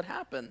gosh, what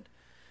happened?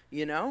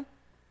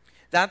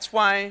 That's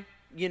why,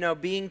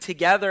 being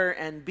together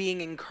and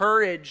being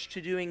encouraged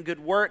to doing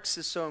good works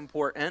is so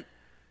important.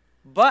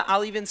 But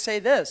I'll even say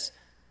this,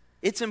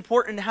 it's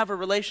important to have a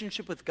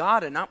relationship with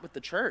God and not with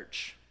the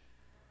church.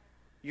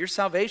 Your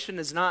salvation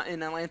is not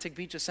in Atlantic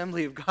Beach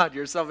Assembly of God.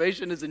 Your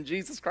salvation is in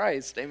Jesus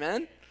Christ.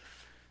 Amen?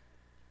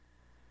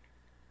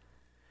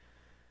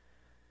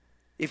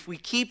 If we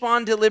keep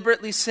on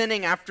deliberately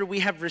sinning after we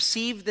have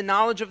received the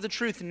knowledge of the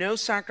truth, no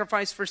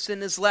sacrifice for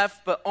sin is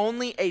left, but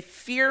only a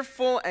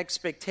fearful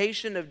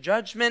expectation of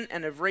judgment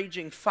and of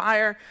raging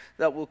fire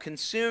that will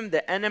consume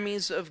the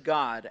enemies of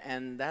God.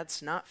 And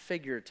that's not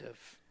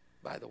figurative,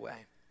 by the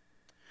way.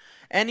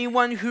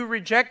 Anyone who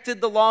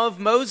rejected the law of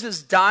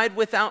Moses died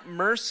without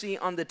mercy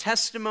on the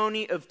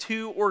testimony of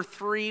 2 or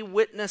 3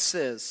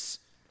 witnesses.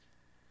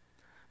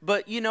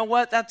 But you know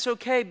what? That's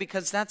okay,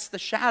 because that's the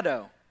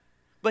shadow.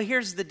 But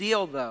here's the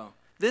deal, though.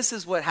 This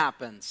is what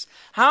happens.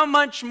 How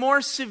much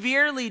more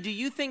severely do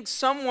you think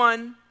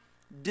someone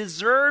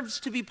deserves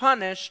to be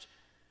punished?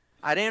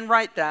 I didn't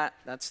write that.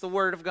 That's the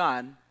word of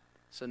God.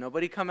 So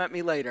nobody come at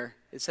me later.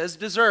 It says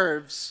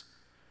deserves.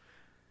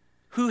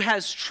 Who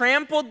has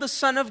trampled the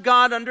Son of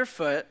God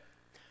underfoot,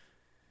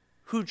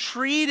 who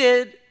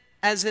treated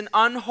as an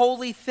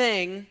unholy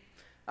thing,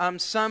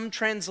 some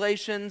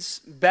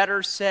translations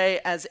better say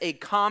as a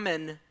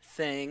common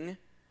thing,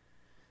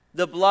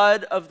 the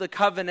blood of the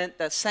covenant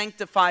that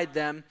sanctified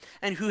them,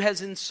 and who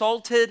has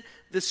insulted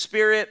the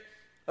Spirit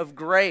of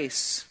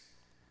grace.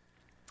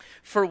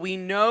 For we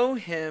know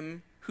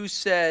him who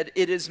said,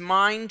 "It is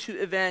mine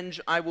to avenge,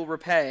 I will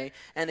repay."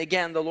 And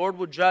again, the Lord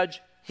will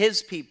judge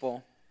his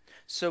people.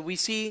 So we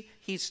see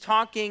he's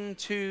talking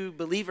to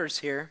believers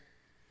here.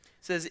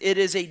 He says, it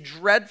is a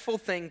dreadful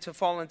thing to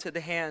fall into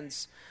the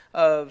hands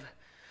of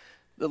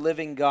the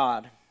living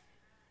God.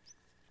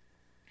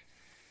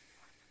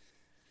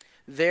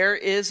 There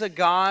is a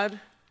God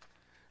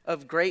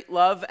of great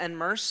love and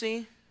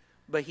mercy,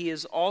 but he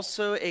is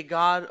also a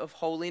God of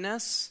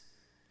holiness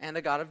and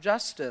a God of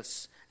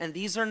justice. And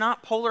these are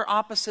not polar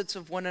opposites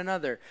of one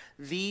another.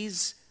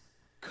 These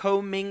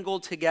commingle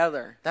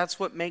together. That's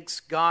what makes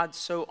God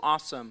so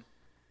awesome.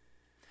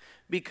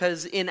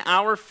 Because in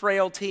our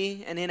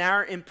frailty and in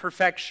our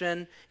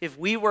imperfection, if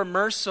we were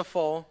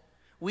merciful,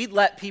 we'd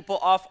let people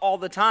off all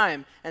the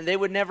time, and they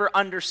would never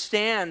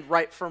understand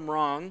right from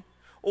wrong.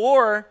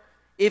 Or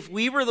if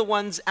we were the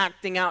ones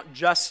acting out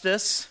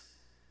justice,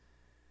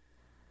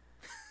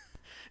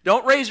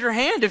 don't raise your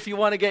hand if you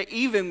want to get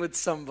even with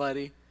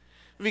somebody.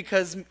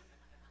 Because,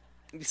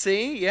 you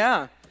see,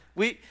 yeah,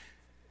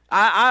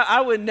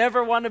 I would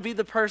never want to be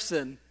the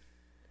person,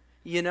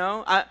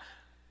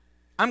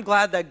 I'm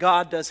glad that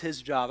God does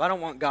his job. I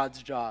don't want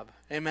God's job.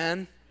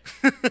 Amen?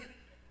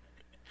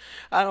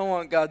 I don't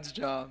want God's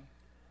job.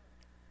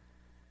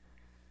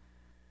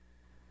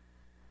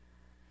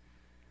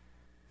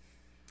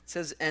 It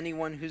says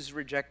anyone who's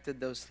rejected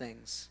those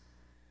things.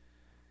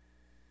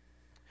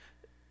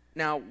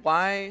 Now,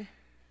 why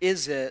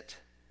is it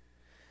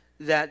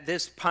that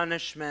this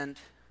punishment,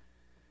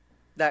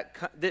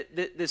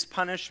 this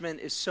punishment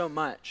is so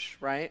much,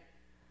 right?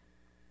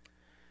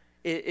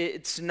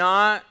 It's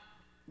not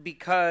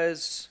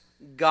because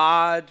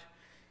God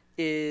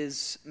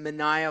is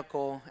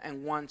maniacal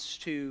and wants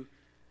to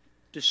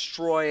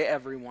destroy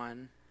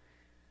everyone.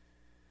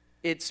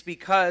 It's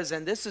because,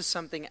 and this is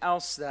something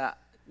else that,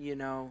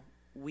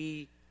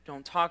 we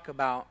don't talk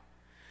about,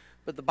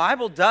 but the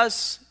Bible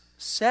does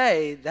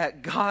say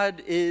that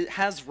God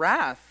has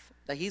wrath,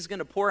 that he's going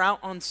to pour out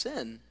on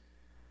sin.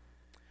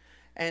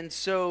 And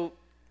so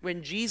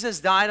when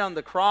Jesus died on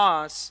the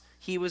cross,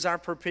 he was our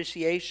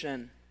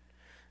propitiation.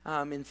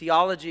 In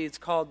theology, it's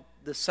called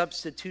the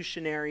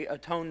substitutionary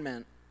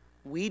atonement.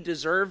 We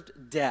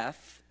deserved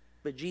death,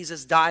 but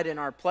Jesus died in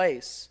our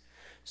place.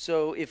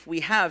 So if we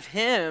have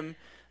him,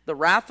 the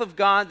wrath of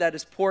God that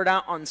is poured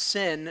out on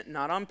sin,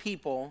 not on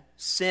people,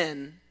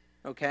 sin,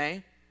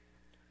 okay?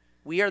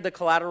 We are the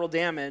collateral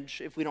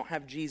damage if we don't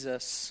have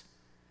Jesus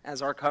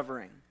as our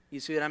covering. You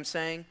see what I'm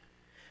saying?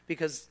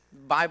 Because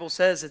the Bible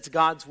says it's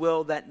God's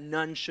will that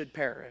none should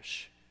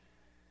perish.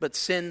 But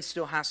sin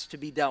still has to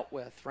be dealt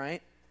with,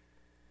 right?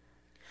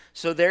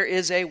 So there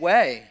is a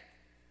way.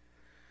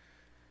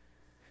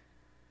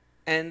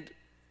 And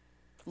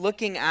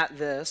looking at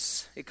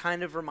this, it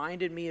kind of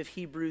reminded me of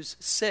Hebrews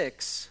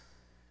 6,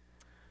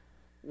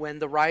 when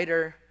the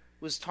writer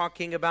was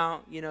talking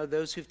about,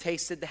 those who've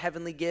tasted the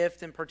heavenly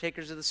gift and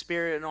partakers of the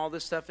Spirit and all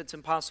this stuff. It's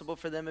impossible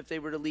for them if they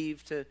were to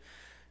leave to,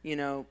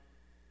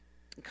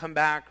 come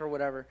back or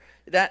whatever.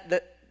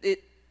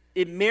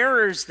 It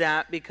mirrors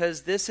that,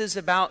 because this is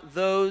about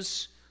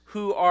those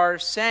who are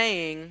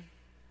saying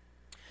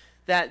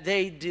that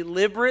they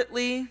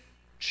deliberately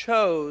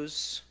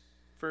chose,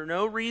 for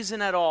no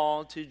reason at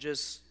all, to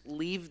just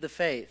leave the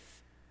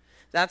faith.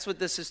 That's what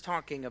this is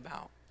talking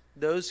about.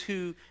 Those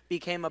who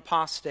became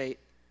apostate.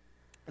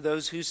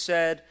 Those who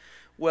said,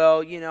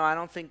 well, I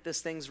don't think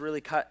this thing's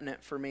really cutting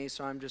it for me,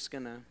 so I'm just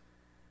gonna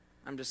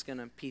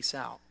peace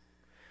out.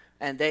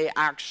 And they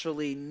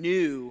actually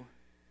knew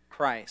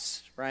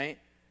Christ, right?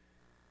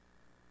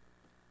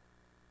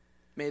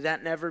 May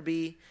that never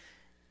be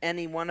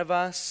any one of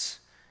us,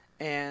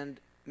 and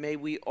may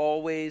we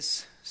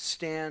always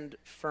stand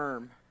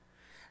firm.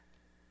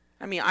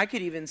 I mean, I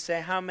could even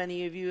say, how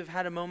many of you have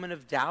had a moment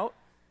of doubt?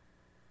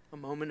 A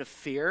moment of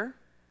fear?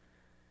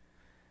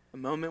 A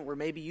moment where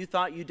maybe you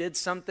thought you did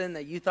something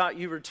that you thought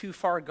you were too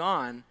far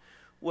gone?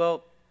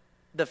 Well,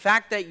 the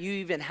fact that you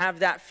even have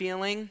that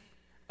feeling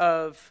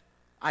of,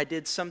 I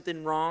did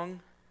something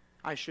wrong,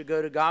 I should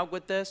go to God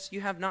with this,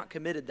 you have not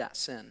committed that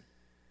sin.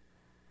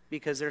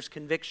 Because there's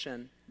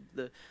conviction.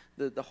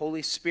 The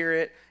Holy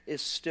Spirit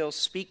is still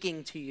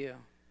speaking to you.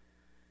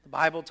 The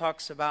Bible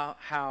talks about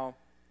how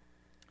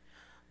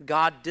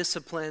God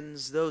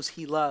disciplines those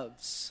he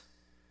loves,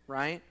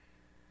 right?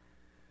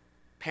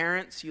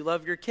 Parents, you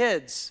love your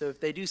kids, so if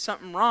they do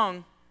something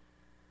wrong,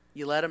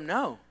 you let them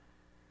know.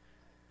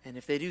 And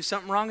if they do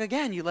something wrong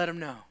again, you let them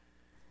know.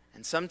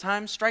 And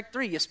sometimes, strike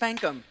 3, you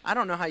spank them. I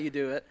don't know how you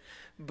do it,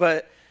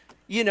 but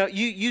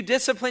you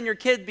discipline your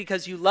kid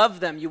because you love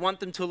them. You want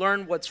them to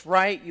learn what's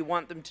right. You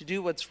want them to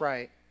do what's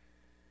right.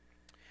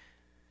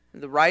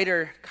 The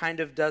writer kind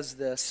of does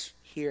this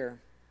here.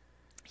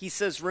 He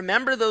says,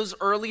 remember those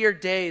earlier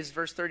days,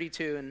 verse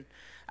 32, and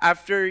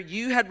after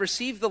you had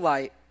received the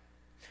light,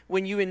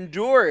 when you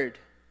endured,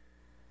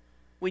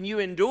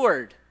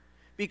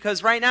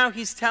 because right now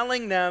he's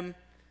telling them,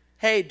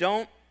 hey,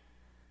 don't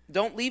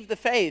leave the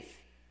faith.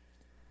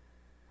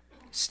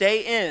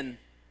 Stay in.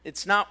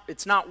 It's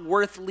not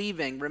worth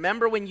leaving.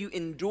 Remember when you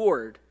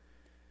endured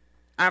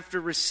after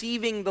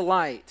receiving the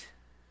light,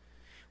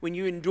 when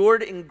you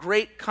endured in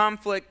great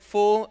conflict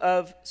full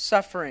of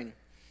suffering.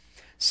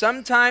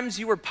 Sometimes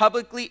you were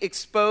publicly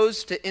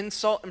exposed to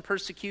insult and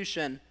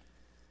persecution,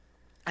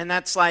 and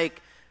that's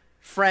like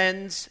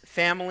friends,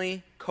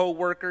 family,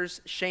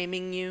 co-workers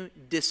shaming you,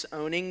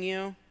 disowning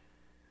you.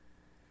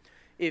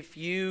 If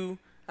you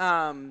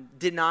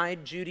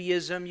denied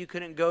Judaism, you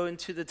couldn't go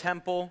into the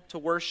temple to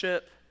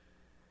worship.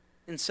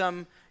 In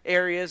some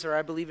areas, or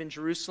I believe in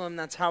Jerusalem,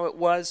 that's how it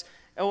was.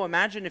 Oh,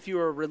 imagine if you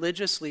were a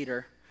religious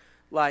leader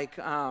like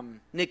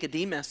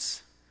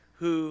Nicodemus,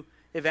 who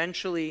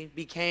eventually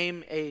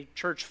became a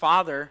church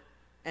father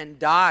and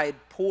died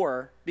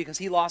poor because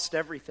he lost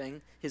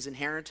everything. His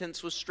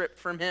inheritance was stripped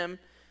from him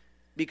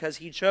because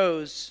he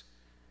chose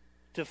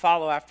to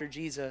follow after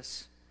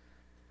Jesus.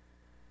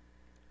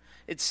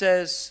 It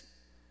says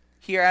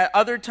here, at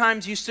other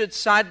times you stood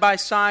side by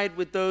side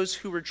with those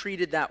who were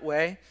treated that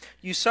way.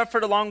 You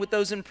suffered along with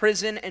those in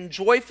prison and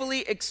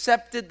joyfully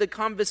accepted the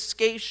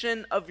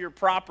confiscation of your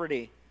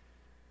property,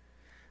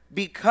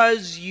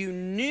 because you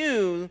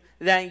knew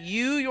that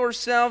you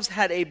yourselves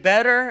had a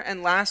better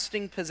and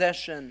lasting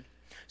possession.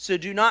 So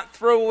do not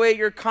throw away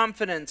your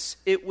confidence.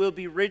 It will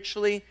be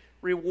richly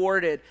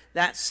rewarded.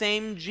 That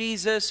same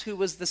Jesus who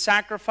was the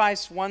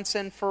sacrifice once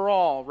and for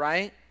all,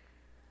 right?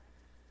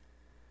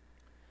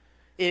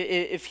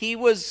 If he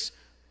was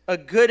a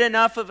good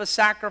enough of a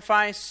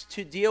sacrifice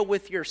to deal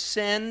with your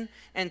sin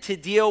and to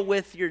deal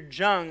with your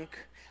junk,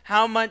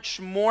 how much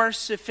more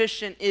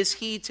sufficient is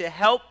he to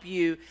help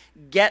you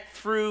get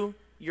through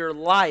your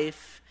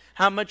life?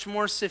 how much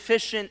more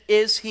sufficient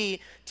is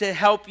he to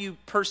help you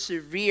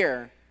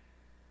persevere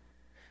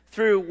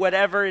through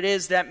whatever it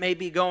is that may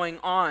be going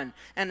on?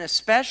 And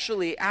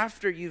especially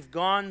after you've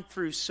gone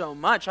through so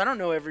much. I don't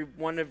know every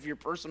one of your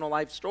personal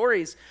life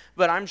stories,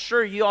 but I'm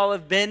sure you all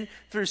have been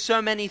through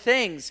so many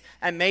things.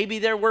 And maybe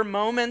there were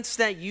moments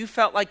that you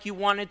felt like you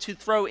wanted to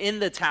throw in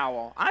the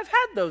towel. I've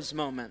had those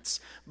moments,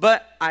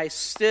 but I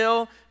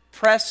still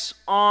press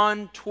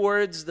on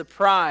towards the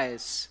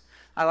prize.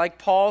 I like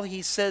Paul,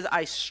 he says,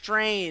 I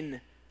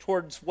strain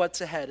towards what's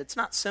ahead. It's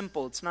not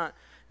simple. It's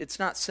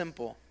not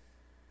simple.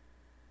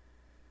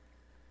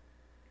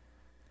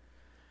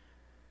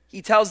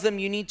 He tells them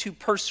you need to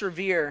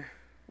persevere,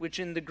 which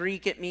in the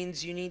Greek it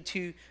means you need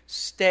to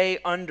stay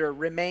under,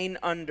 remain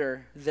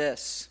under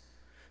this,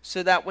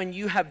 so that when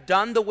you have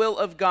done the will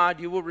of God,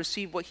 you will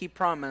receive what he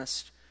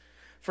promised.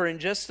 For in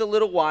just a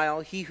little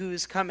while, he who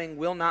is coming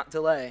will not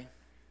delay.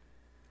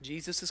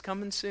 Jesus is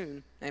coming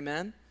soon.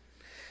 Amen?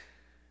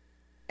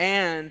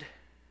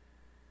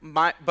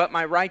 But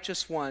my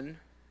righteous one,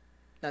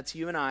 that's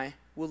you and I,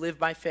 will live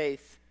by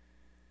faith,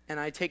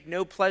 and I take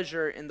no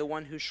pleasure in the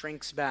one who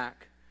shrinks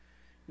back.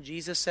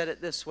 Jesus said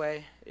it this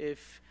way,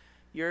 if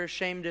you're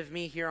ashamed of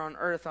me here on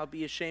earth, I'll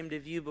be ashamed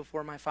of you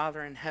before my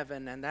Father in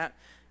heaven. And that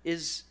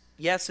is,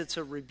 yes, it's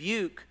a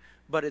rebuke,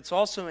 but it's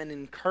also an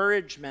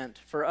encouragement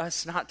for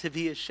us not to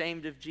be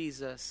ashamed of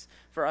Jesus,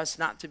 for us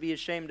not to be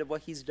ashamed of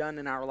what he's done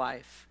in our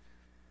life.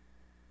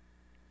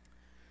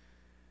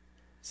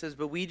 It says,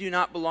 but we do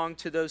not belong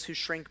to those who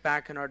shrink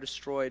back and are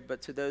destroyed,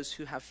 but to those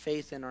who have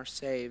faith and are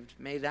saved.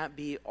 May that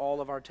be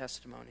all of our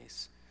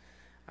testimonies.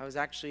 I was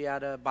actually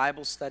at a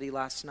Bible study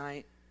last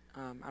night.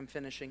 I'm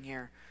finishing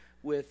here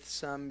with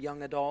some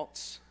young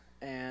adults,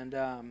 and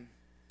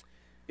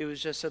it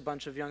was just a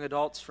bunch of young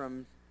adults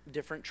from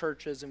different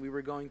churches, and we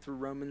were going through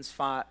Romans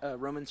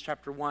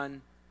chapter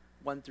 1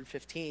 through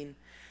 15,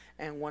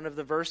 and one of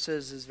the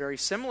verses is very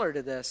similar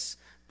to this.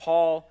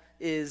 Paul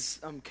is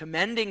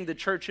commending the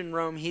church in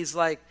Rome. He's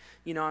like,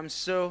 I'm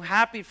so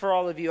happy for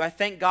all of you. I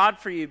thank God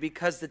for you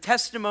because the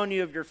testimony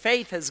of your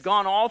faith has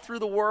gone all through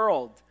the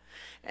world.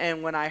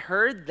 And when I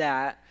heard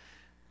that,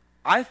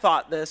 I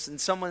thought this, and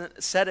someone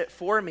said it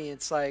for me.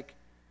 It's like,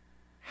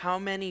 how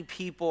many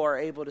people are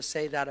able to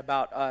say that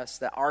about us,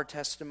 that our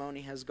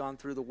testimony has gone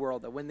through the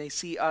world, that when they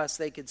see us,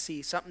 they could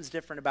see something's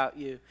different about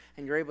you,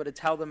 and you're able to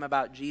tell them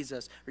about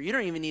Jesus, or you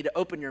don't even need to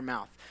open your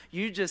mouth.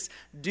 You just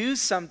do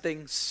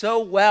something so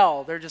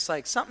well, they're just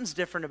like, something's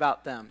different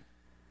about them.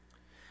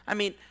 I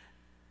mean,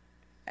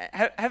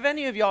 have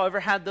any of y'all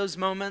ever had those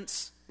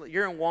moments?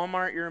 You're in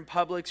Walmart, you're in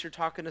Publix, you're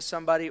talking to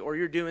somebody, or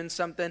you're doing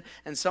something,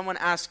 and someone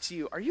asks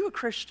you, are you a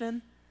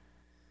Christian?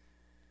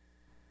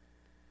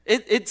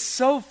 It's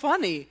so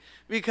funny,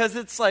 because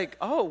it's like,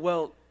 oh,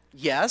 well,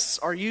 yes,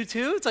 are you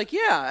too? It's like,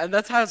 yeah, and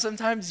that's how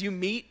sometimes you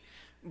meet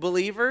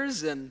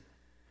believers, and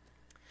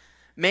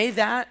may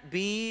that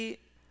be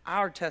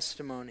our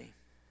testimony.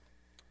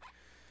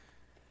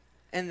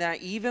 And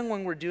that even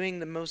when we're doing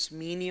the most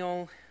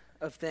menial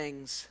of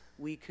things,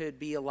 we could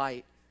be a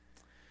light.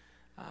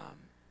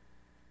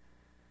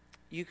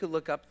 You could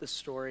look up the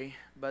story,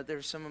 but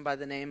there's someone by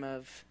the name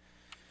of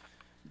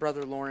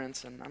Brother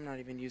Lawrence, and I'm not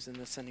even using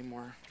this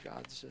anymore.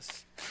 God's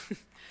just...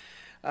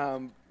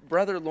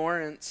 Brother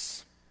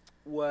Lawrence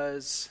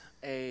was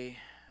a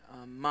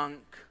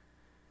monk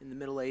in the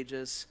Middle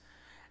Ages,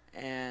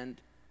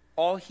 and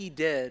all he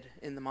did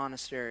in the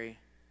monastery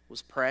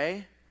was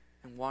pray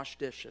and wash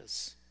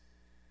dishes.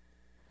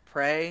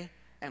 Pray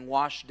and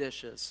wash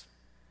dishes.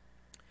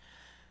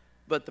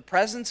 But the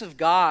presence of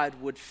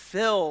God would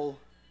fill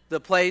the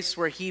place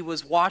where he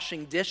was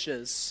washing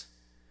dishes,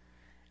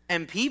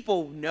 and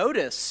people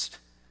noticed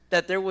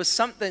that there was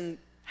something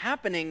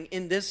happening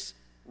in this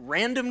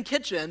random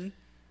kitchen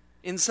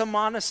in some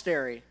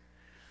monastery.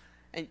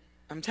 And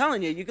I'm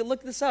telling you, you can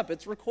look this up,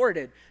 it's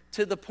recorded,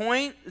 to the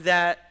point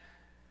that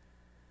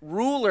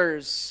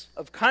rulers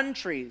of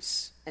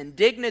countries and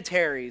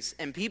dignitaries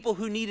and people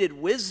who needed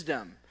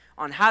wisdom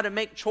on how to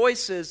make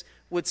choices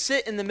would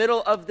sit in the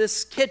middle of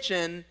this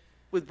kitchen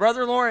with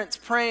Brother Lawrence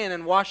praying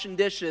and washing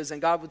dishes,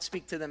 and God would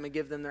speak to them and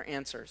give them their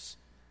answers.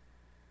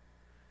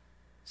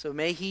 So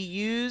may he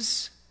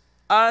use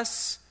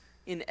us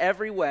in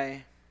every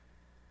way,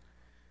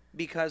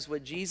 because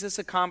what Jesus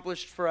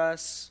accomplished for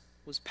us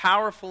was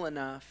powerful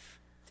enough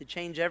to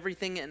change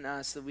everything in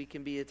us, that we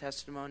can be a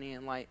testimony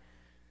and light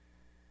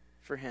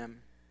for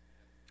him.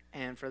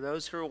 And for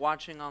those who are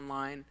watching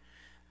online,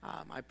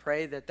 I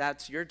pray that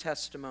that's your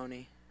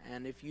testimony.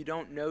 And if you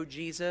don't know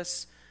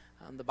Jesus,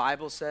 the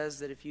Bible says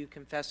that if you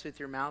confess with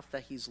your mouth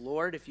that he's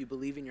Lord, if you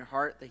believe in your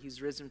heart that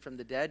he's risen from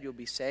the dead, you'll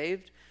be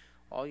saved.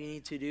 All you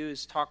need to do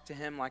is talk to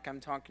him like I'm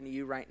talking to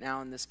you right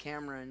now in this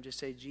camera, and just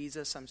say,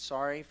 Jesus, I'm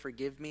sorry,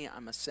 forgive me,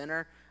 I'm a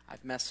sinner,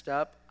 I've messed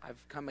up,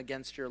 I've come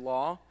against your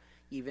law,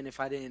 even if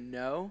I didn't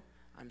know,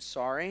 I'm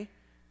sorry,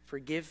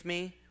 forgive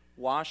me,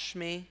 wash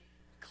me,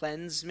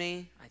 cleanse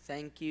me, I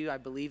thank you, I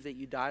believe that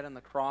you died on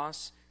the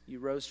cross, you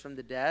rose from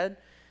the dead,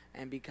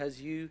 and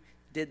because you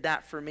did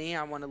that for me,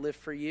 I want to live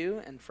for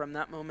you. And from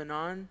that moment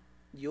on,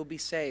 you'll be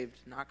saved.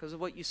 Not because of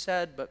what you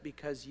said, but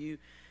because you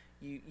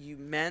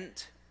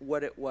meant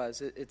what it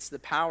was. It's the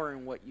power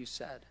in what you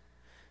said.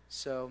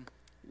 So,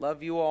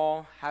 love you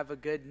all. Have a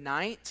good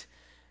night,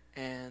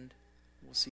 and we'll see you.